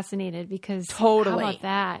also fascinated because totally. How about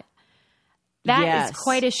that? That is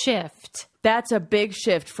quite a shift. That's a big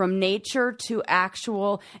shift from nature to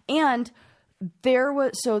actual. And there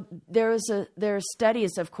are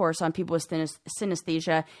studies, of course, on people with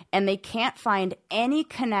synesthesia, and they can't find any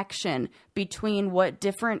connection between what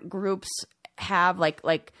different groups have.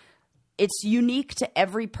 Like it's unique to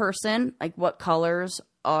every person, like what colors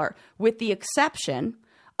are, with the exception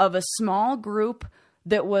of a small group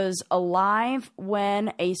that was alive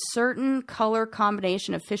when a certain color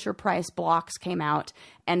combination of Fisher-Price blocks came out,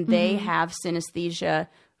 and they have synesthesia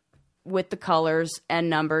with the colors and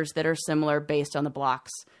numbers that are similar based on the blocks.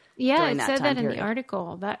 Yeah, it said that in the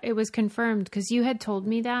article, that it was confirmed, because you had told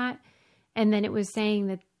me that, and then it was saying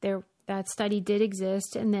that that study did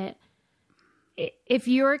exist, and that if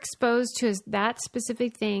you're exposed to that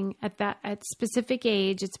specific thing at specific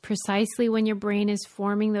age, it's precisely when your brain is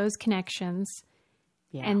forming those connections.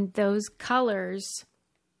 Yeah. And those colors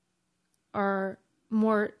are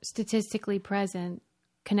more statistically present,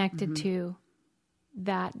 connected to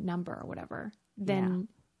that number or whatever than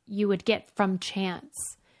you would get from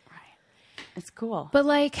chance. Right. It's cool. But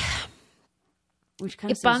like, which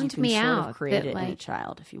kind of it bummed me out that create it in a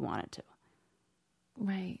child if you wanted to.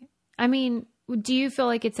 Right. I mean, do you feel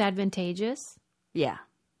like it's advantageous? Yeah.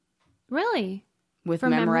 Really? With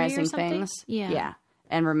memorizing things? Yeah. Yeah.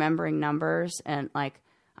 And remembering numbers, and like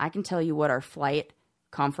I can tell you what our flight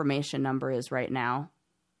confirmation number is right now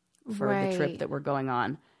for the trip that we're going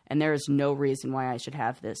on, and there is no reason why I should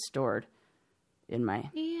have this stored in my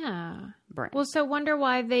brain. Well, so wonder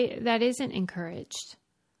why that isn't encouraged.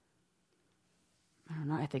 I don't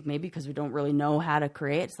know. I think maybe because we don't really know how to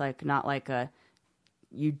create. It's like not like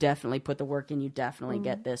you definitely put the work in, you definitely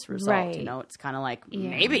get this result. Right. You know, it's kind of like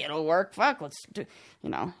maybe it'll work. Fuck, let's do. You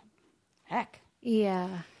know, heck. Yeah.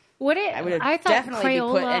 I would definitely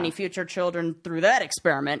put any future children through that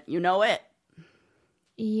experiment. You know it.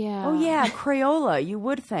 Yeah. Oh, yeah. Crayola, you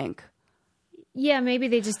would think. Yeah, maybe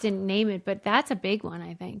they just didn't name it, but that's a big one,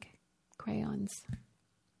 I think. Crayons.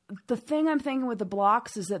 The thing I'm thinking with the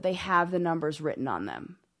blocks is that they have the numbers written on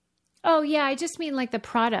them. Oh, yeah. I just mean like the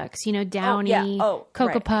products, you know, Downy,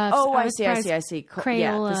 Cocoa Puffs. Oh, I see.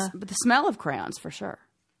 Crayola. Yeah, but the smell of crayons, for sure.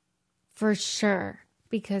 For sure.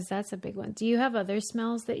 Because that's a big one. Do you have other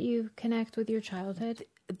smells that you connect with your childhood?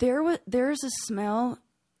 There's a smell.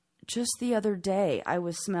 Just the other day, I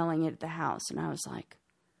was smelling it at the house, and I was like,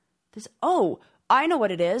 "This." Oh, I know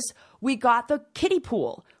what it is. We got the kiddie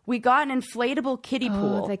pool. We got an inflatable kiddie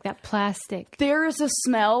pool, like that plastic. There is a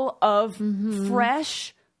smell of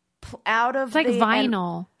fresh out of it's like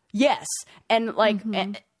vinyl. Yes, and like,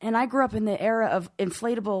 and I grew up in the era of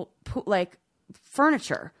inflatable like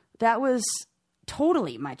furniture. That was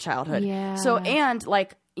totally my childhood. Yeah. So, and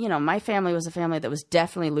like, you know, my family was a family that was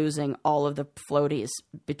definitely losing all of the floaties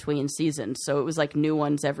between seasons. So it was like new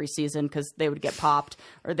ones every season because they would get popped,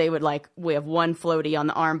 or they would like, we have one floaty on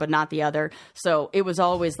the arm, but not the other. So it was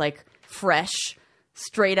always like fresh,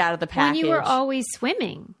 straight out of the package. When you were always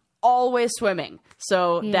swimming. Always swimming.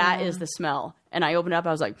 So that is the smell. And I opened up,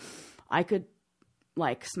 I was like, I could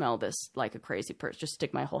like smell this like a crazy person. Just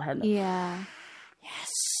stick my whole head in there. Yeah. Yes.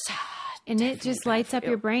 And it just lights up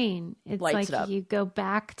your brain. It's like you go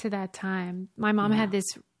back to that time. My mom had this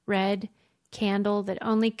red candle that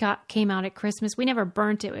only came out at Christmas. We never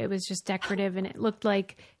burnt it. It was just decorative, and it looked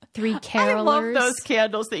like 3 carolers. I love those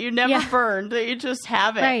candles that you never burned, that you just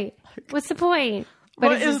have it. Right. What's the point?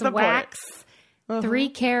 But it's just wax. 3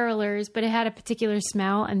 carolers, but it had a particular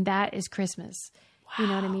smell, and that is Christmas. Wow. You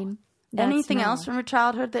know what I mean? Anything else from your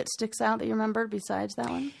childhood that sticks out that you remember besides that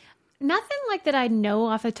one? Nothing like that I know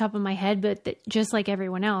off the top of my head, but that just like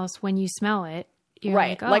everyone else, when you smell it, you're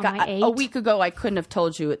like, oh, like a week ago, I couldn't have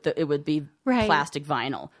told you it would be plastic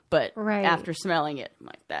vinyl, but after smelling it, I'm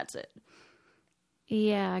like, that's it.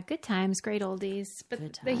 Yeah, good times, great oldies.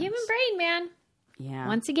 But the human brain, man. Yeah.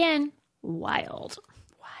 Once again, wild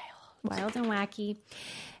and wacky.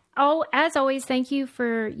 Oh, as always, thank you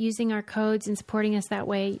for using our codes and supporting us that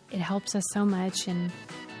way. It helps us so much, and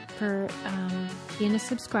for being a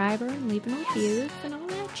subscriber and leaving reviews and all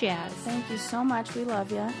that jazz. Thank you so much. We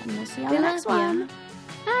love you. And we'll see you on the next one.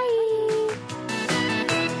 Bye.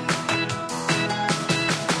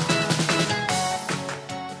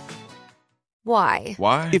 Why?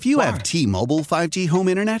 Why? If you have T-Mobile 5G home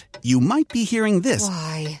internet, you might be hearing this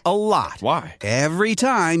Why? a lot. Why? Every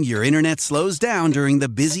time your internet slows down during the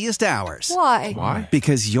busiest hours. Why? Why?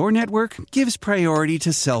 Because your network gives priority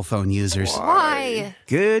to cell phone users. Why?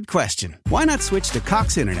 Good question. Why not switch to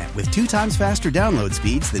Cox Internet with 2 times faster download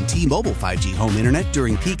speeds than T-Mobile 5G home internet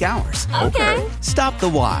during peak hours? Okay. Stop the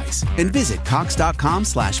whys and visit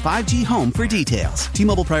cox.com/5G home for details.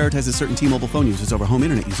 T-Mobile prioritizes certain T-Mobile phone users over home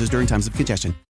internet users during times of congestion.